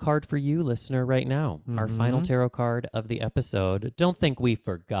going to pull a card for you, listener, right now. Our final Mhm. tarot card of the episode. Don't think we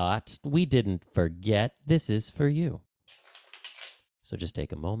forgot. We didn't forget. This is for you. So just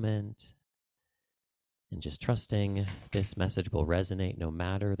take a moment and just trusting this message will resonate no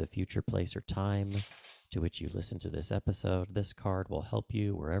matter the future place or time to which you listen to this episode. This card will help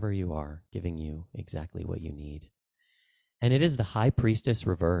you wherever you are, giving you exactly what you need. And it is the High Priestess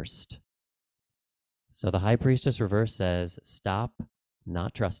reversed. So the High Priestess reverse says, stop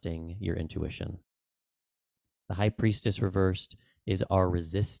not trusting your intuition. The High Priestess reversed is our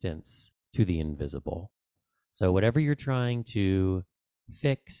resistance to the invisible. So whatever you're trying to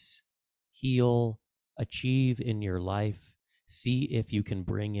fix, heal, achieve in your life, see if you can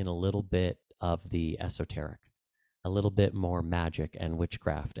bring in a little bit of the esoteric, a little bit more magic and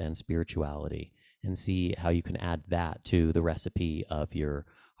witchcraft and spirituality, and see how you can add that to the recipe of your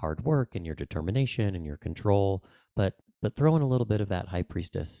hard work and your determination and your control, but throw in a little bit of that High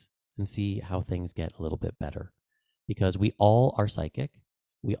Priestess and see how things get a little bit better. Because we all are psychic,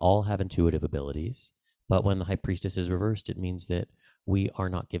 we all have intuitive abilities, but when the High Priestess is reversed, it means that we are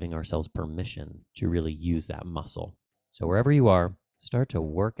not giving ourselves permission to really use that muscle. So wherever you are, start to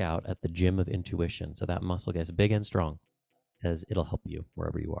work out at the gym of intuition so that muscle gets big and strong, because it'll help you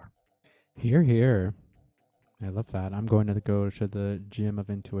wherever you are. Hear, hear. I love that. I'm going to go to the gym of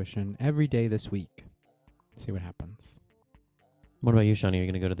intuition every day this week. See what happens. What about you, Shani? Are you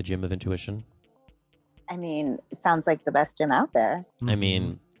going to go to the gym of intuition? I mean, it sounds like the best gym out there. I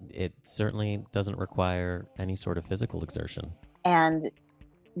mean, it certainly doesn't require any sort of physical exertion. And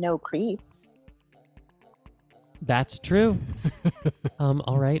no creeps. That's true.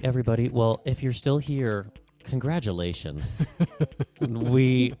 All right, everybody. Well, if you're still here, congratulations.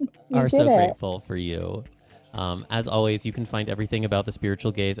 We are so grateful for you. As always, you can find everything about The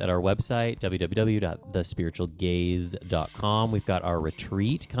Spiritual Gaze at our website, www.thespiritualgaze.com. We've got our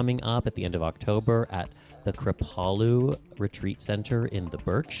retreat coming up at the end of October at the Kripalu Retreat Center in the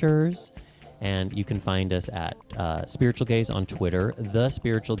Berkshires. And you can find us at Spiritual Gaze on Twitter, The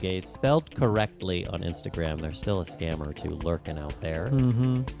Spiritual Gaze, spelled correctly on Instagram. There's still a scam or two lurking out there.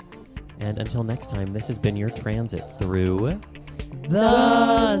 Mm-hmm. And until next time, this has been your transit through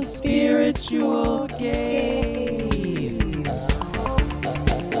The Spiritual Gaze.